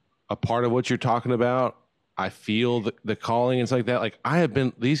be a part of what you're talking about. I feel the calling and it's like that. Like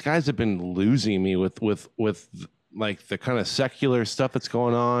these guys have been losing me with like the kind of secular stuff that's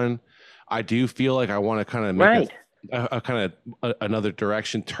going on. I do feel like I want to kind of make a kind of another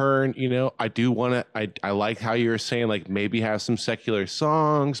direction turn. You know, I do want to. I like how you were saying like maybe have some secular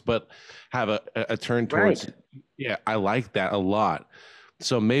songs, but have a turn towards. Right. Yeah, I like that a lot.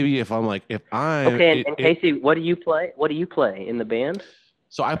 So maybe if I'm okay, and Casey, what do you play? What do you play in the band?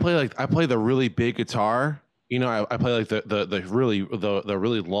 So I play the really big guitar. You know, I play like the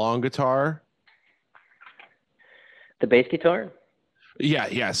really long guitar. The bass guitar.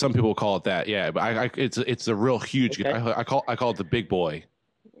 Yeah. Some people call it that. Yeah, but it's a real huge guitar. I call it the big boy.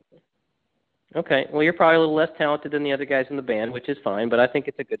 Okay, well, you're probably a little less talented than the other guys in the band, which is fine. But I think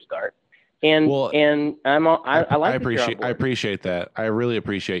it's a good start. I appreciate that. I really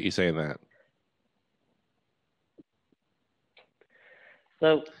appreciate you saying that.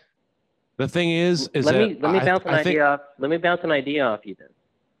 So the thing is let me bounce an idea off. Let me bounce an idea off you then.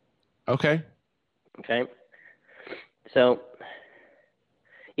 Okay. Okay. So,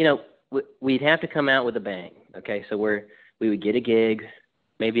 you know, we'd have to come out with a bang. Okay, so we would get a gig,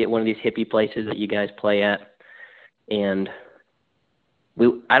 maybe at one of these hippie places that you guys play at, and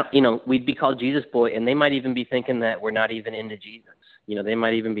we'd be called Jesus Boy, and they might even be thinking that we're not even into Jesus. You know, they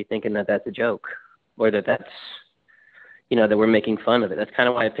might even be thinking that that's a joke, or that that's, you know, that we're making fun of it. That's kind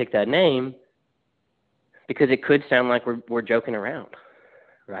of why I picked that name, because it could sound like we're joking around,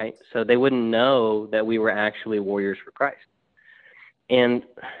 right? So they wouldn't know that we were actually warriors for Christ. And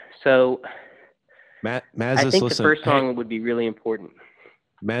so, Mazzus, I think the first song would be really important.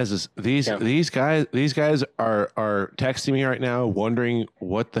 Mazzus, these guys are texting me right now, wondering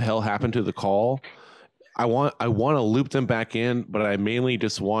what the hell happened to the call. I want to loop them back in, but I mainly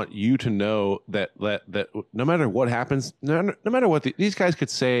just want you to know that no matter what happens, no matter what these guys could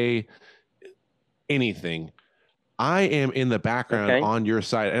say anything, I am in the background on your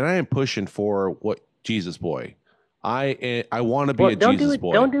side, and I am pushing for what Jesus Boy. I want to be a Jesus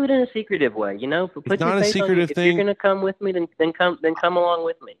Boy. Don't do it in a secretive way, you know. Put it's not a secretive thing. If you're going to come with me, then come along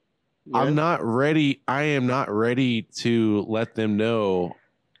with me. I'm not ready. I am not ready to let them know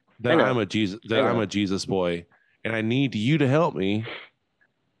that I'm a Jesus Boy, and I need you to help me.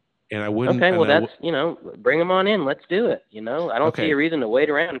 And I wouldn't. Okay, well, that's bring them on in. Let's do it. You know, I don't see a reason to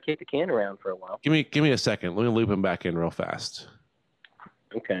wait around and kick the can around for a while. Give me a second. Let me loop him back in real fast.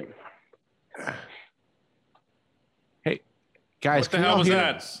 Okay. Hey, guys, what the hell was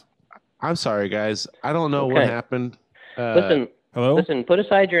that? I'm sorry, guys. I don't know what happened. Listen. Hello. Listen. Put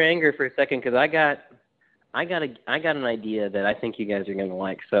aside your anger for a second, because I got an idea that I think you guys are going to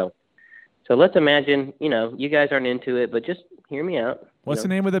like. So let's imagine, you guys aren't into it, but just hear me out. What's the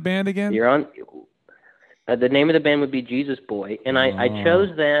name of the band again? You're on. The name of the band would be Jesus Boy, and I chose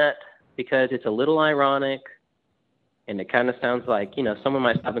that because it's a little ironic, and it kind of sounds like someone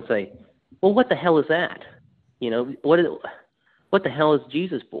might stop and say, "Well, what the hell is that? What the hell is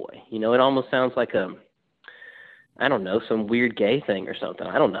Jesus Boy?" It almost sounds like I don't know, some weird gay thing or something.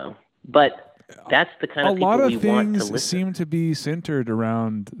 I don't know, but that's the kind of people we want to listen. A lot of things seem to be centered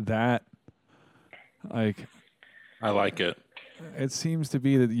around that. Like, I like it. It seems to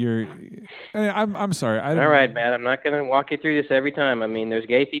be that you're. I'm sorry. All right, Matt. I'm not going to walk you through this every time. I mean, there's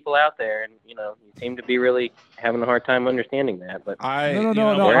gay people out there, and you seem to be really having a hard time understanding that. But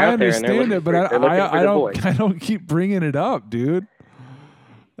no. I understand it, but I don't keep bringing it up, dude.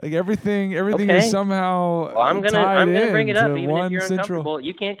 Like everything is somehow. Well, I'm gonna bring it up, even if you're central... uncomfortable.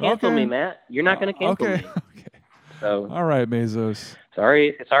 You can't cancel me, Matt. You're not going to cancel me. Okay. So. All right, Mazzus.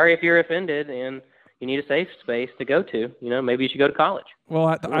 Sorry if you're offended, and you need a safe space to go to. Maybe you should go to college. Well,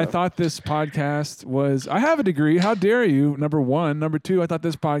 I thought this podcast was. I have a degree. How dare you? Number one. Number two, I thought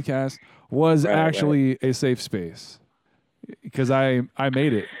this podcast was actually a safe space because I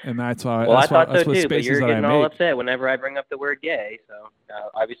made it, and that's why. Well, I thought so too, but you're getting all upset whenever I bring up the word gay. So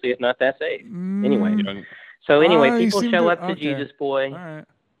obviously, it's not that safe. Anyway. So people show up to Jesus Boy. All right.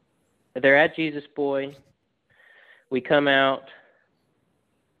 They're at Jesus Boy. We come out.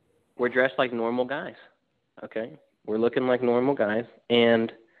 We're dressed like normal guys, okay? We're looking like normal guys,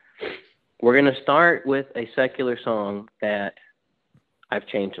 and we're going to start with a secular song that I've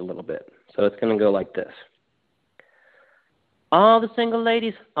changed a little bit. So it's going to go like this. All the single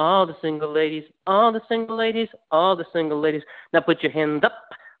ladies, all the single ladies, all the single ladies, all the single ladies. Now put your hands up.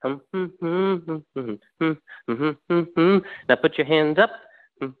 Now put your hands up.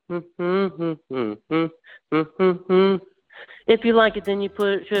 If you like it, then you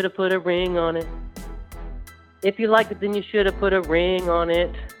should have put a ring on it. If you like it, then you should have put a ring on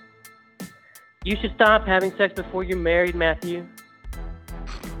it. You should stop having sex before you're married, Matthew.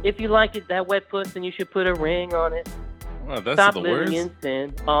 If you like it, that wet puss, then you should put a ring on it. Well, that's Stop the living words. in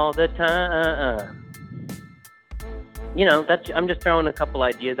sin all the time. You know, I'm just throwing a couple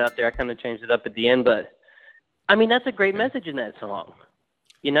ideas out there. I kind of changed it up at the end, but I mean, that's a great message in that song.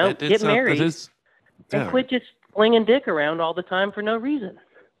 You know, get married and quit just flinging dick around all the time for no reason.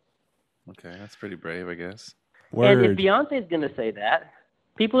 Okay, that's pretty brave, I guess. And if Beyonce's going to say that,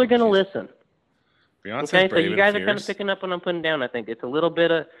 people are going to listen. Beyonce's okay, so brave you and guys are kind of fierce. picking up what I'm putting down. I think it's a little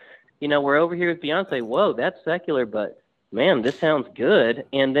bit of, you know, we're over here with Beyonce. Whoa, that's secular, but man, this sounds good.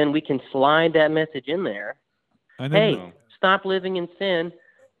 And then we can slide that message in there. Hey, stop living in sin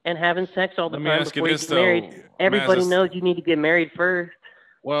and having sex all the Let me time ask you before you this, get married. though, Everybody Mazzus. knows you need to get married first.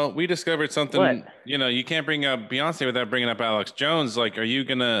 Well, we discovered something. What? You know, you can't bring up Beyonce without bringing up Alex Jones. Like, are you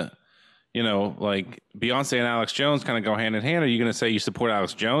gonna, you know, like Beyonce and Alex Jones kind of go hand in hand? Are you gonna say you support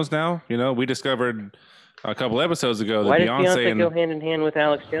Alex Jones now? You know, we discovered a couple episodes ago that Why does Beyonce Beyonce and go hand in hand with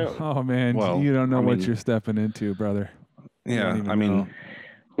Alex Jones? Oh man, Well, you don't know I what mean- you're stepping into, brother. You yeah, don't even I mean, know.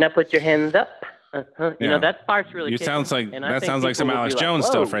 Now put your hands up. You Yeah. know, that part's really you kicking, sounds like and I that think sounds like some people will Alex be like, Jones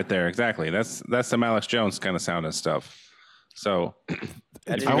 "Whoa." stuff right there. Exactly. That's some Alex Jones kind of sound and stuff. So I if didn't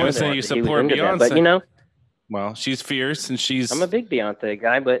you're know gonna that say you he was support into Beyonce, that, but you know, well, she's fierce and she's I'm a big Beyonce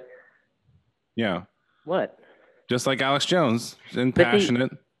guy, but yeah, what? just like Alex Jones and But the-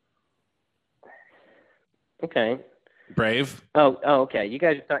 passionate, Okay. brave. Oh, okay. You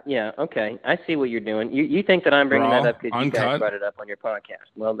guys are talking. Yeah, okay. I see what you're doing. You think that I'm bringing Raw, that up because you guys uncut. brought it up on your podcast.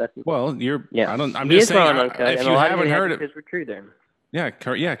 Well, that's Well, you're. yeah. I don't. I'm He just is saying. raw and uncut, If and you a lot haven't of heard it, because we're true there.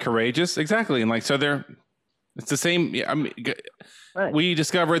 yeah, courageous, exactly, and like so they're. It's the same. Yeah, I mean, Right. we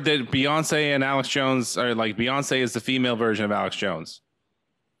discovered that Beyonce and Alex Jones are like Beyonce is the female version of Alex Jones.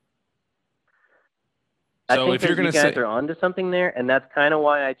 I So think if you're that you gonna guys are onto something there, and that's kind of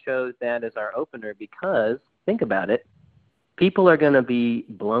why I chose that as our opener, because think about it. People are going to be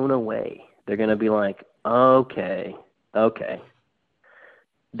blown away. They're going to be like, okay.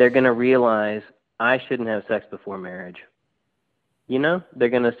 They're going to realize I shouldn't have sex before marriage. You know, they're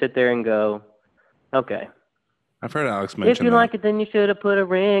going to sit there and go, okay. I've heard Alex mention If you that. like it, then you should have put a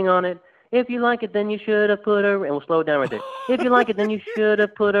ring on it. If you like it, then you should have put a. And we'll slow it down right there. If you like it, then you should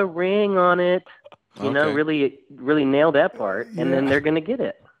have put a ring on it. You know, Okay. really nail that part, and then they're going to get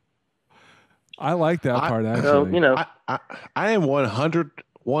it. I like that part actually. So you know, I am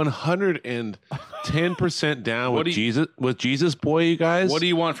 110% down What with do you- Jesus boy, you guys. What do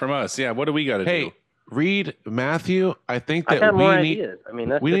you want from us? Yeah, what do we got to Hey, do? read Matthew. I think I that got more we need ideas. I mean,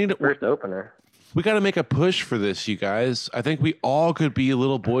 that's we just need the first opener. we got to make a push for this, you guys. I think we all could be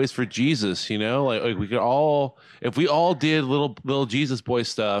little boys for Jesus. You know, like we could all, if we all did little Jesus boy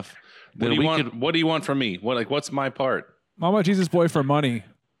stuff, What then do you we want? could. What do you want from me? What's my part? Mama Jesus boy for money.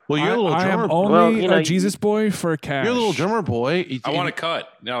 Well, you're a little I drummer. am only Well, you know, a Jesus boy for cash. You're a little drummer boy. I want a cut.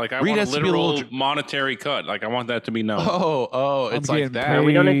 No, like I Reed want a has to be a little literal monetary cut. Like I want that to be known. Oh, I'm it's like getting that. No,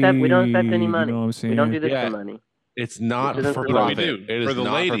 we don't accept any paid, money. You know what I'm We saying? don't do this Yeah. for money. It's not This isn't for for What do we profit. do It is for the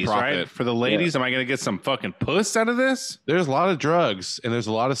not ladies, for profit. right? For the ladies, am I going to get some fucking puss out of this? There's a lot of drugs and there's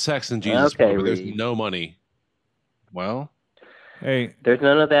a lot of sex in Jesus, Okay, but there's Reed. no money. Well, Hey, There's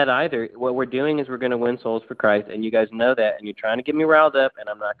none of that either. What we're doing is we're going to win souls for Christ, and you guys know that, and you're trying to get me riled up, and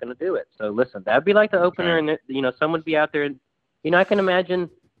I'm not going to do it. So listen, that'd be like the opener, and you know, someone would be out there, and you know, I can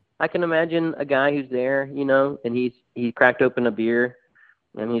imagine a guy who's there, you know, and he cracked open a beer,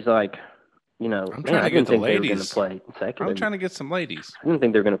 and he's like, you know, I'm man, trying to I get didn't the think they were going ladies. to play secular. I'm trying to get some ladies. I didn't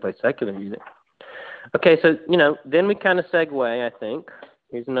think they were going to play secular music. Okay, so, you know, then we kind of segue, I think.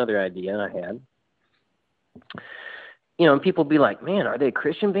 Here's another idea I had. You know, and people be like, man, are they a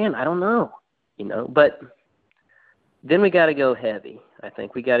Christian band? I don't know. You know, but then we got to go heavy. I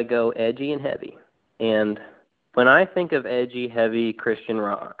think we got to go edgy and heavy. And when I think of edgy, heavy Christian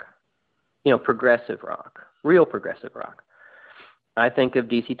rock, you know, progressive rock, real progressive rock, I think of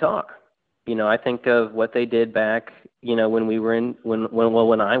DC Talk. You know, I think of what they did back, you know, when we were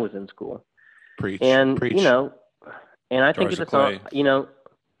when I was in school. Preach. And preach. you know, and I think George of the song. Clay. You know,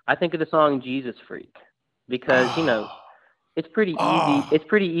 I think of the song "Jesus Freak" because you know, it's pretty easy. It's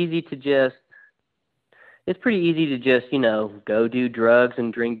pretty easy to just. It's pretty easy to just, you know, go do drugs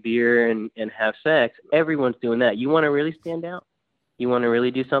and drink beer and have sex. Everyone's doing that. You want to really stand out? You want to really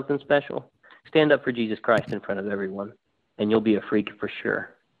do something special? Stand up for Jesus Christ in front of everyone, and you'll be a freak for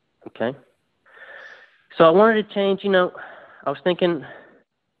sure. Okay? So I wanted to change, you know, I was thinking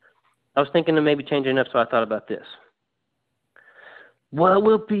of maybe changing it up, so I thought about this. What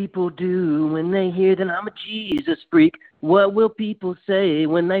will people do when they hear that I'm a Jesus freak? What will people say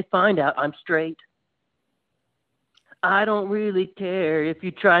when they find out I'm straight? I don't really care if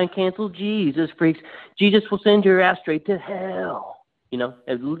you try and cancel Jesus freaks. Jesus will send your ass straight to hell. You know,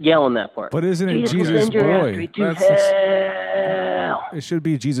 yelling that part. But isn't it Jesus will Jesus send your ass boy? straight to hell. It should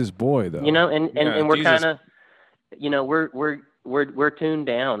be Jesus boy though. You know, and we're Jesus. kind of, you know, we're tuned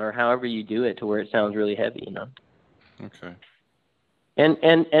down, or however you do it, to where it sounds really heavy. You know. Okay.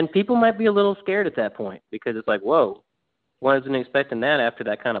 And people might be a little scared at that point, because it's like, whoa, wasn't expecting that after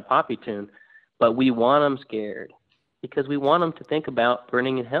that kind of poppy tune. But we want them scared, because we want them to think about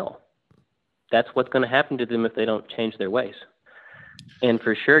burning in hell. That's what's going to happen to them if they don't change their ways. And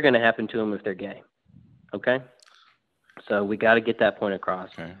for sure going to happen to them if they're gay. Okay? So we got to get that point across.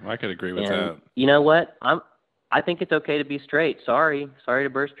 Okay. I could agree with And that. you know what? I think it's okay to be straight. Sorry to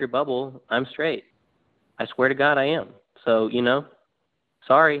burst your bubble. I'm straight. I swear to God I am. So, you know,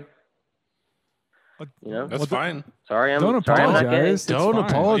 sorry. You know? That's fine. Sorry, Don't sorry I'm not apologize. gay. It's Don't fine.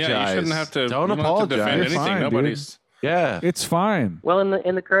 apologize. Yeah, you shouldn't have to. Don't you have to defend apologize. anything. Fine, dude. Nobody's. Yeah. It's fine. Well,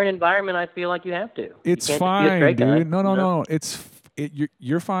 in the current environment, I feel like you have to. It's you can't just be a fine, straight guy, dude. No. you know?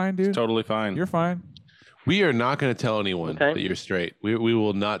 You're fine, dude. It's totally fine. You're fine. We are not going to tell anyone Okay. that you're straight. We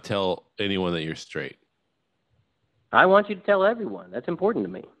will not tell anyone that you're straight. I want you to tell everyone. That's important to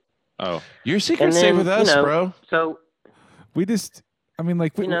me. Oh, Your secret's And safe then, with us, you know, bro. So We just, I mean,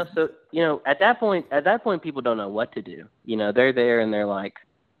 like, you know, at that point, people don't know what to do. You know, they're there and they're like,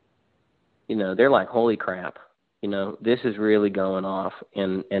 you know, they're like, holy crap, you know, this is really going off,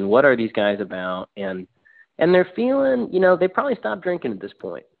 and what are these guys about? And they're feeling, you know, they probably stopped drinking at this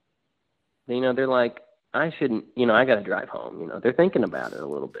point. You know, they're like, I shouldn't, you know, I got to drive home. You know, they're thinking about it a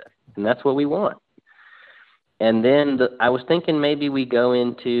little bit, and that's what we want. And then I was thinking maybe we go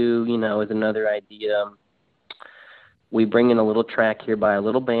into, you know, as another idea, we bring in a little track here by a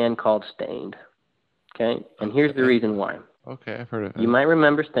little band called Stained. Okay? And here's the reason why. Okay, I've heard of it. You might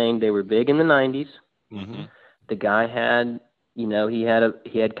remember Stained. They were big in the 90s. mm-hmm. The guy had, you know, he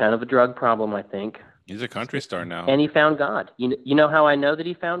had kind of a drug problem, I think. He's a country star now. And he found God. You know how I know that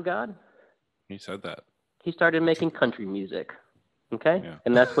he found God? He said that. He started making country music. Okay? Yeah.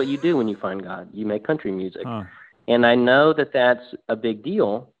 And that's what you do when you find God. You make country music. Huh. And I know that that's a big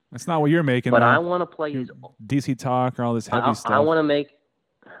deal. That's not what you're making. But though. I want to play his. DC Talk or all this heavy stuff. I want to make.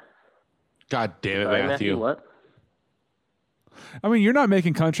 God damn it, Sorry, Matthew. What? I mean, you're not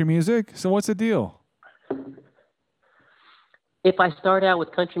making country music, so what's the deal? If I start out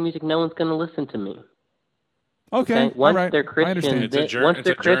with country music, no one's going to listen to me. Okay. Once all right. they're I Christian, understand. once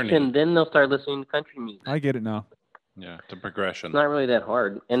they're Christian, then they'll start listening to country music. I get it now. Yeah, it's a progression. It's not really that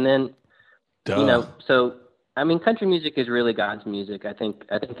hard. And then, you know, so I mean, country music is really God's music. I think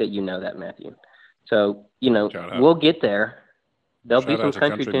that you know that, Matthew. So, you know, we'll get there. There'll be some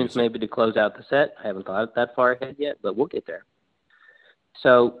country tunes maybe to close out the set. I haven't thought that far ahead yet, but we'll get there.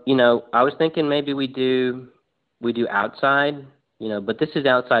 So, you know, I was thinking maybe we do Outside, you know, but this is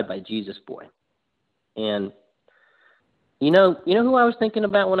Outside by Jesus Boy. And you know who I was thinking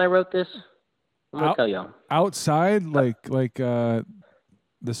about when I wrote this? I'm gonna tell y'all. Outside, like the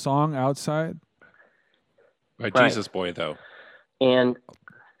song Outside? By Jesus Boy, though.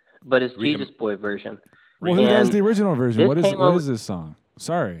 But it's Jesus Boy version. Well, who does the original version? What is this song?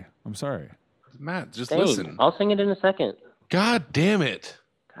 I'm sorry. Matt, just Dang, listen. I'll sing it in a second. God damn it.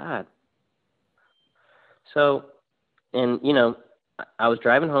 God. So, and you know, I was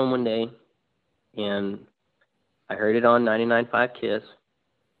driving home one day, and I heard it on 99.5 Kiss,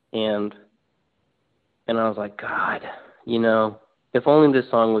 and I was like, God, you know, if only this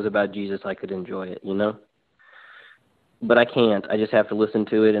song was about Jesus, I could enjoy it, you know? But I can't. I just have to listen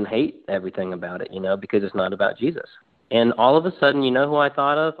to it and hate everything about it, you know, because it's not about Jesus. And all of a sudden, you know who I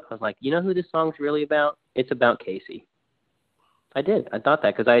thought of? I was like, you know who this song's really about? It's about Casey. I did. I thought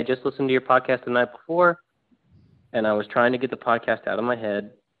that because I had just listened to your podcast the night before, and I was trying to get the podcast out of my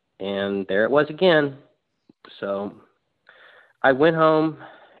head, and there it was again. So I went home,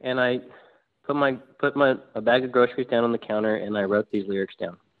 and I put a bag of groceries down on the counter, and I wrote these lyrics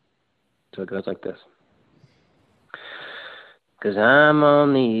down. So it goes like this. 'Cause I'm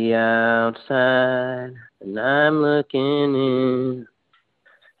on the outside, and I'm looking in,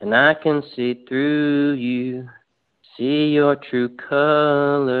 and I can see through you, see your true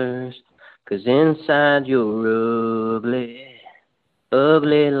colors. 'Cause inside you're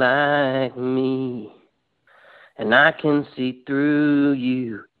ugly like me, and I can see through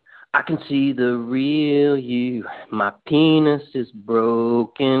you. I can see the real you. My penis is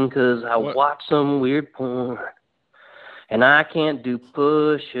broken 'cause I watch some weird porn. And I can't do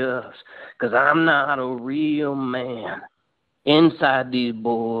push-ups 'cause I'm not a real man. Inside these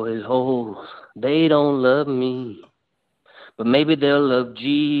boys' holes, they don't love me. But maybe they'll love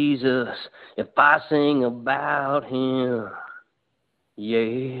Jesus if I sing about him. Yeah.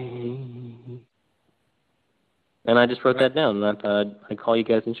 And I just wrote that down, and I thought I'd call you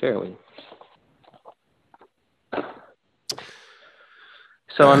guys and share it with you.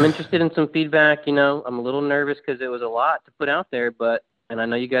 So I'm interested in some feedback. I'm a little nervous because it was a lot to put out there, and I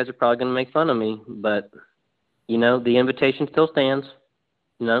know you guys are probably going to make fun of me, but, the invitation still stands.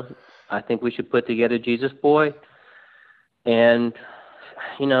 I think we should put together Jesus Boy. And,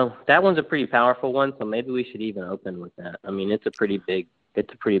 that one's a pretty powerful one, so maybe we should even open with that. I mean, it's a pretty big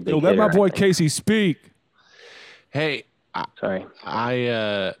Yo, let my boy Casey speak. Hey, sorry.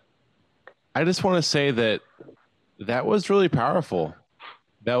 I just want to say that was really powerful.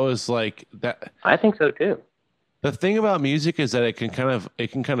 That was like that. I think so too. The thing about music is that it can kind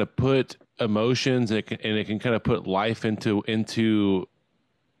of put emotions and it can kind of put life into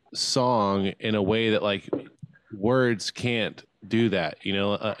song in a way that like words can't do that,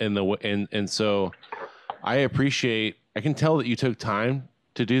 and so I can tell that you took time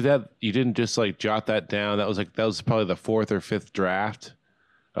to do that. You didn't just like jot that down. That was probably the fourth or fifth draft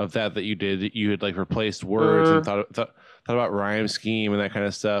of that you did. You had like replaced words and thought about rhyme scheme and that kind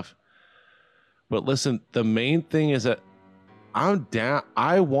of stuff. But listen, the main thing is that I'm down.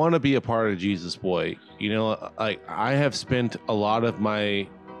 I want to be a part of Jesus Boy. Like I have spent a lot of my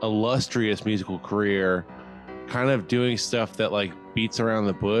illustrious musical career kind of doing stuff that like beats around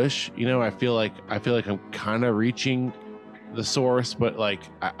the bush. I feel like I'm kind of reaching the source, but like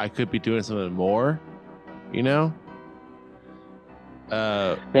I could be doing something more.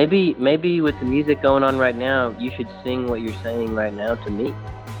 Maybe with the music going on right now, you should sing what you're saying right now to me.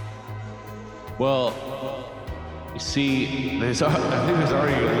 Well, you see, I think there's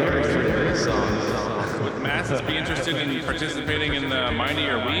already lyrics for this song. Would Masses be interested in participating in Mighty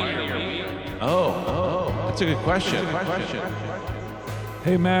or We? Oh, that's a good question.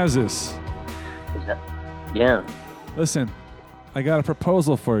 Hey, Mazes. Yeah. Listen, I got a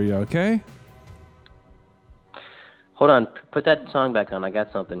proposal for you, okay? Hold on. Put that song back on. I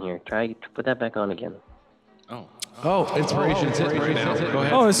got something here. Try to put that back on again. Oh, inspiration's it right now. Go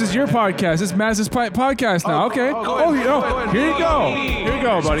ahead. Oh, this is your podcast. This is Mazes podcast now. Okay. Here you go. Here you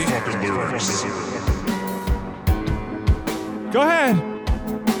go, buddy. Go ahead.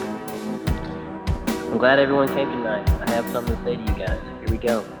 I'm glad everyone came tonight. I have something to say to you guys. Here we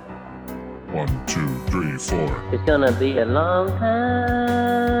go. 1, 2, 3, 4. It's gonna be a long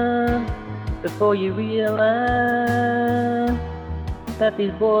time before you realize that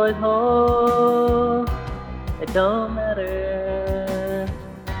these boys hold. It don't matter.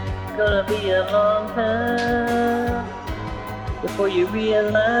 It's gonna be a long time before you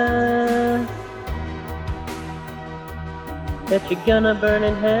realize that you're gonna burn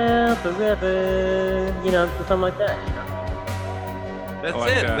in hell forever. Something like that. That's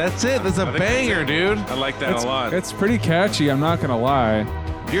like it. that. That's it. That's a banger, dude. I like that a lot. It's pretty catchy. I'm not gonna lie.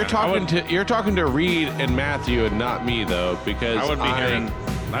 You're talking to Reed and Matthew and not me though, because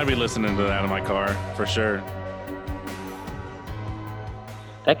I'd be listening to that in my car for sure.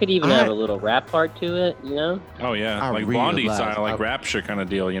 That could even have a little rap part to it, Oh yeah, I like really Blondie love- style, like Rapture kind of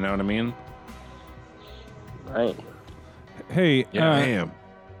deal. You know what I mean? Right. Hey, Damn.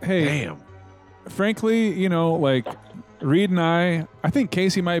 frankly, like Reed and I think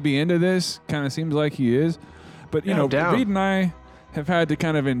Casey might be into this. Kind of seems like he is. But, I'm down. Reed and I have had to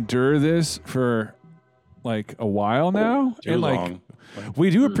kind of endure this for like a while now. Too long. We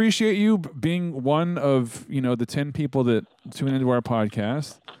do appreciate you being one of, the 10 people that tune into our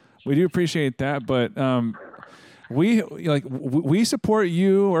podcast. We do appreciate that. But we support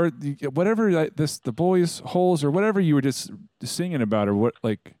you or whatever the boys' holes or whatever you were just singing about or what,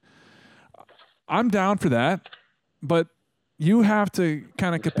 like, I'm down for that. But you have to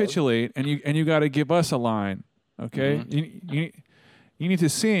kind of capitulate and you got to give us a line. Okay. Mm-hmm. You need to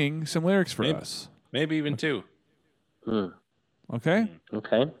sing some lyrics for us. Maybe even two. Okay.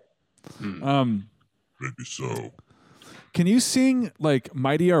 Okay. Maybe so. Can you sing like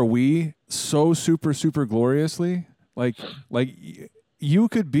 "Mighty Are We" so super super gloriously? Like you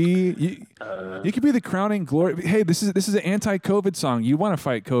could be you could be the crowning glory. Hey, this is an anti-COVID song. You want to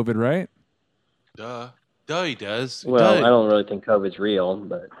fight COVID, right? Duh, he does. Well, I don't really think COVID's real,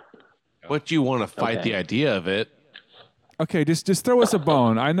 but. But you want to fight the idea of it. Okay, just throw us a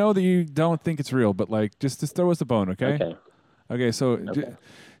bone. I know that you don't think it's real, but like just throw us a bone, okay? Okay. Okay, so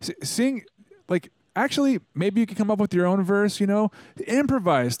sing like actually, maybe you can come up with your own verse, you know?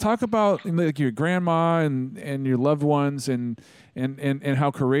 Improvise. Talk about like your grandma and your loved ones and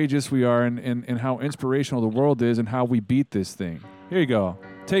how courageous we are and how inspirational the world is and how we beat this thing. Here you go.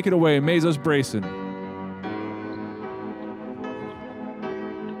 Take it away, Mazos Brayson.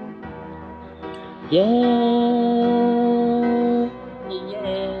 Yeah.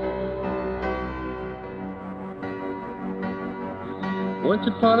 Once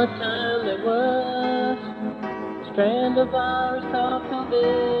upon a time there was a strand of virus called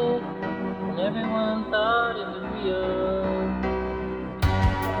COVID, and everyone thought it was real.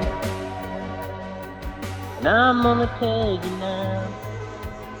 And I'm gonna tell you now,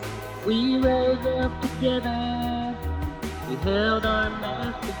 we rose up together, we held our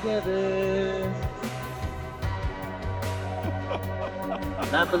masks together.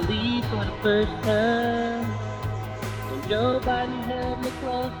 And I believe for the first time, when Joe Biden held me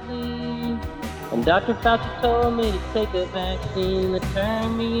closely, and Dr. Fauci told me to take a vaccine that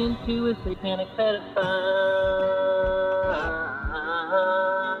turned me into a satanic pedophile.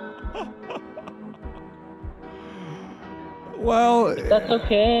 Well, that's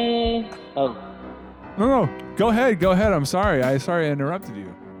okay. Oh. No. Go ahead. I'm sorry. I interrupted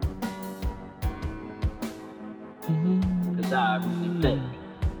you. Because I really think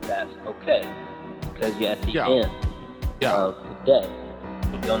that's okay. Because at the end of the day,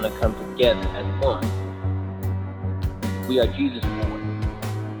 we're going to come together as one. We are Jesus born.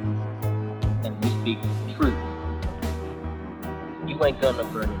 And we speak the truth. You ain't gonna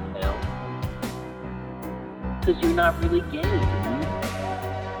burn in hell. Because you're not really gay, dude.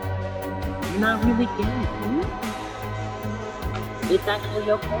 You're not really gay, dude. It's actually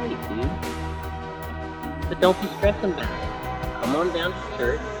okay, dude. But don't be stressing about it. Come on down to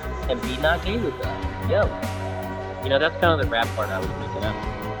church and be not gay with us. Yo. You know, that's kind of the rap part I was making up.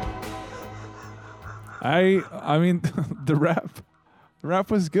 I mean, the rap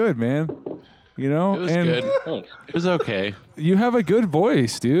was good, man. You know, It was good. Thanks. It was okay. You have a good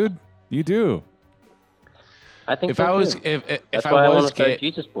voice, dude. You do. I think If so I was, too. if That's I why I was want to start gay,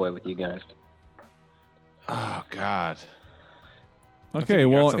 Jesus Boy with you guys. oh God. Okay,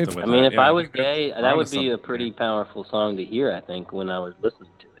 well, if I mean, if I was gay, that would be a pretty powerful song to hear, I think, when I was listening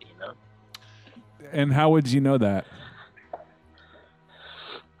to it, you know? and how would you know that?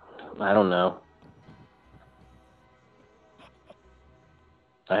 I don't know.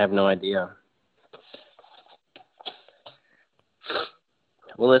 I have no idea.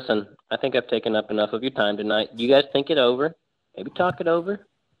 Well, listen, I think I've taken up enough of your time tonight. You guys think it over. Maybe talk it over.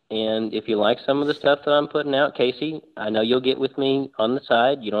 And if you like some of the stuff that I'm putting out, Casey, I know you'll get with me on the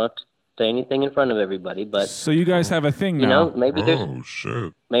side. You don't have to say anything in front of everybody, but So you guys have a thing you now. know, maybe there's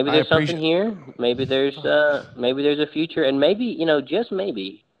maybe I there's something appreciate- here. Maybe there's a future, and maybe, you know, just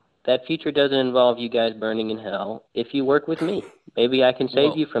maybe that future doesn't involve you guys burning in hell. If you work with me, maybe I can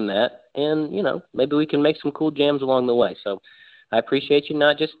save you from that, and you know, maybe we can make some cool jams along the way. So I appreciate you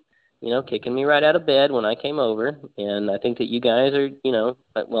not just, you know, kicking me right out of bed when I came over, and I think that you guys are, you know,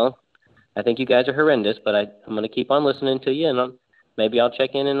 well, I think you guys are horrendous, but I'm going to keep on listening to you, and maybe I'll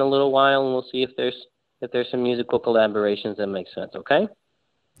check in a little while, and we'll see if there's some musical collaborations that make sense. Okay?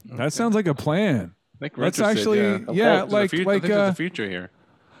 That sounds like a plan. Like That's Richard said, actually yeah. like I think there's a future here.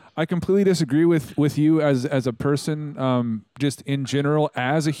 I completely disagree with you as a person, just in general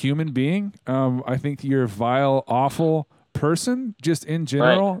as a human being. I think you're a vile, awful person, just in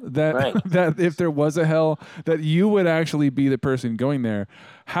general. That if there was a hell, that you would actually be the person going there.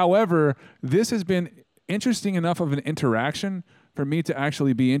 However, this has been interesting enough of an interaction for me to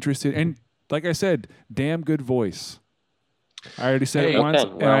actually be interested. And like I said, damn good voice. I already said it once,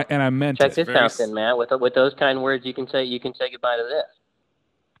 well, and I meant check it. this out, then, Matt. With those kind words, you can say goodbye to this.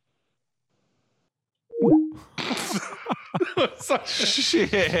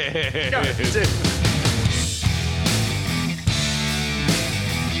 Shit.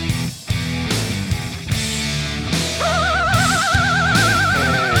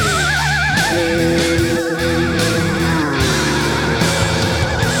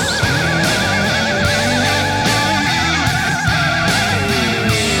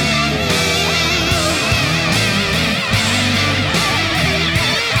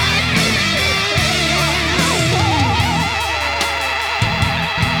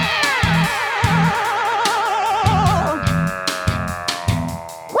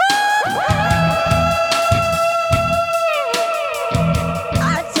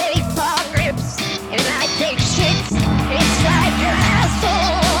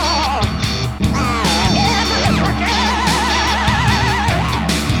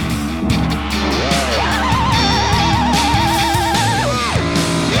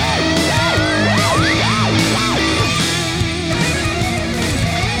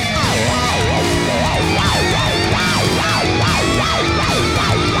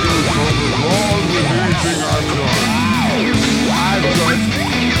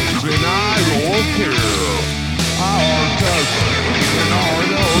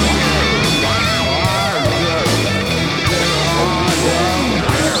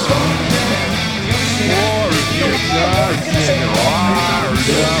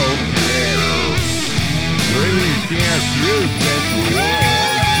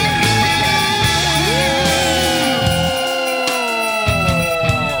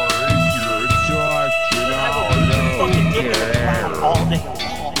 fucking dick into the ground all day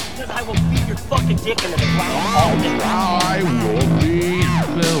long. Because I will beat your fucking dick into the ground all day long. I will beat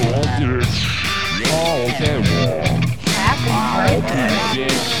the dick all day long. I'll beat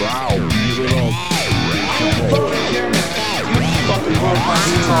dicks, I'll beat it up.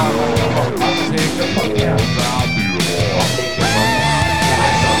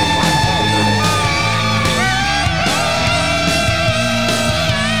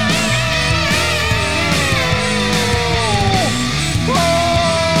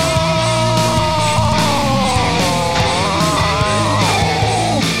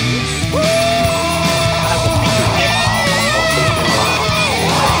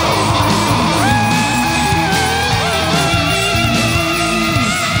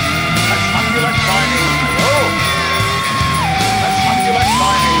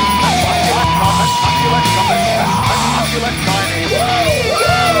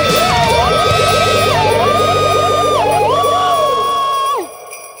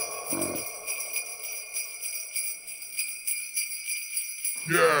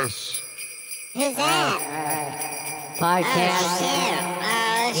 Yes. Who's that? Podcast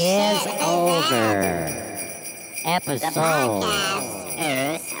is over. Episode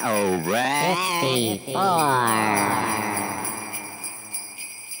is over. 54.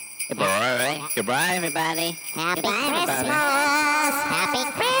 Goodbye, everybody. Happy Christmas. Happy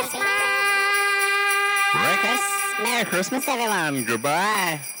Christmas. Merry Christmas, everyone.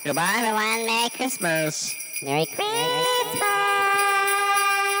 Goodbye. Goodbye, everyone. Merry Christmas. Merry Christmas.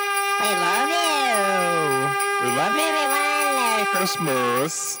 We love you. We love you, everyone. Merry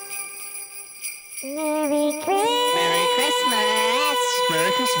Christmas. Merry Christmas. Merry Christmas.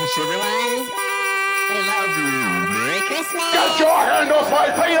 Merry Christmas, everyone. We love you. Merry Christmas. Get your hand off my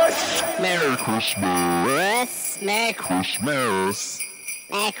penis! Merry Christmas. Merry Christmas.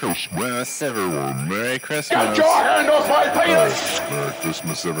 Merry Christmas, everyone. Merry Christmas. Get your hand off my penis! Merry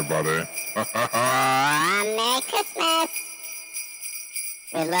Christmas, everybody. Merry Christmas.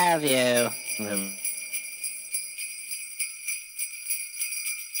 We love you.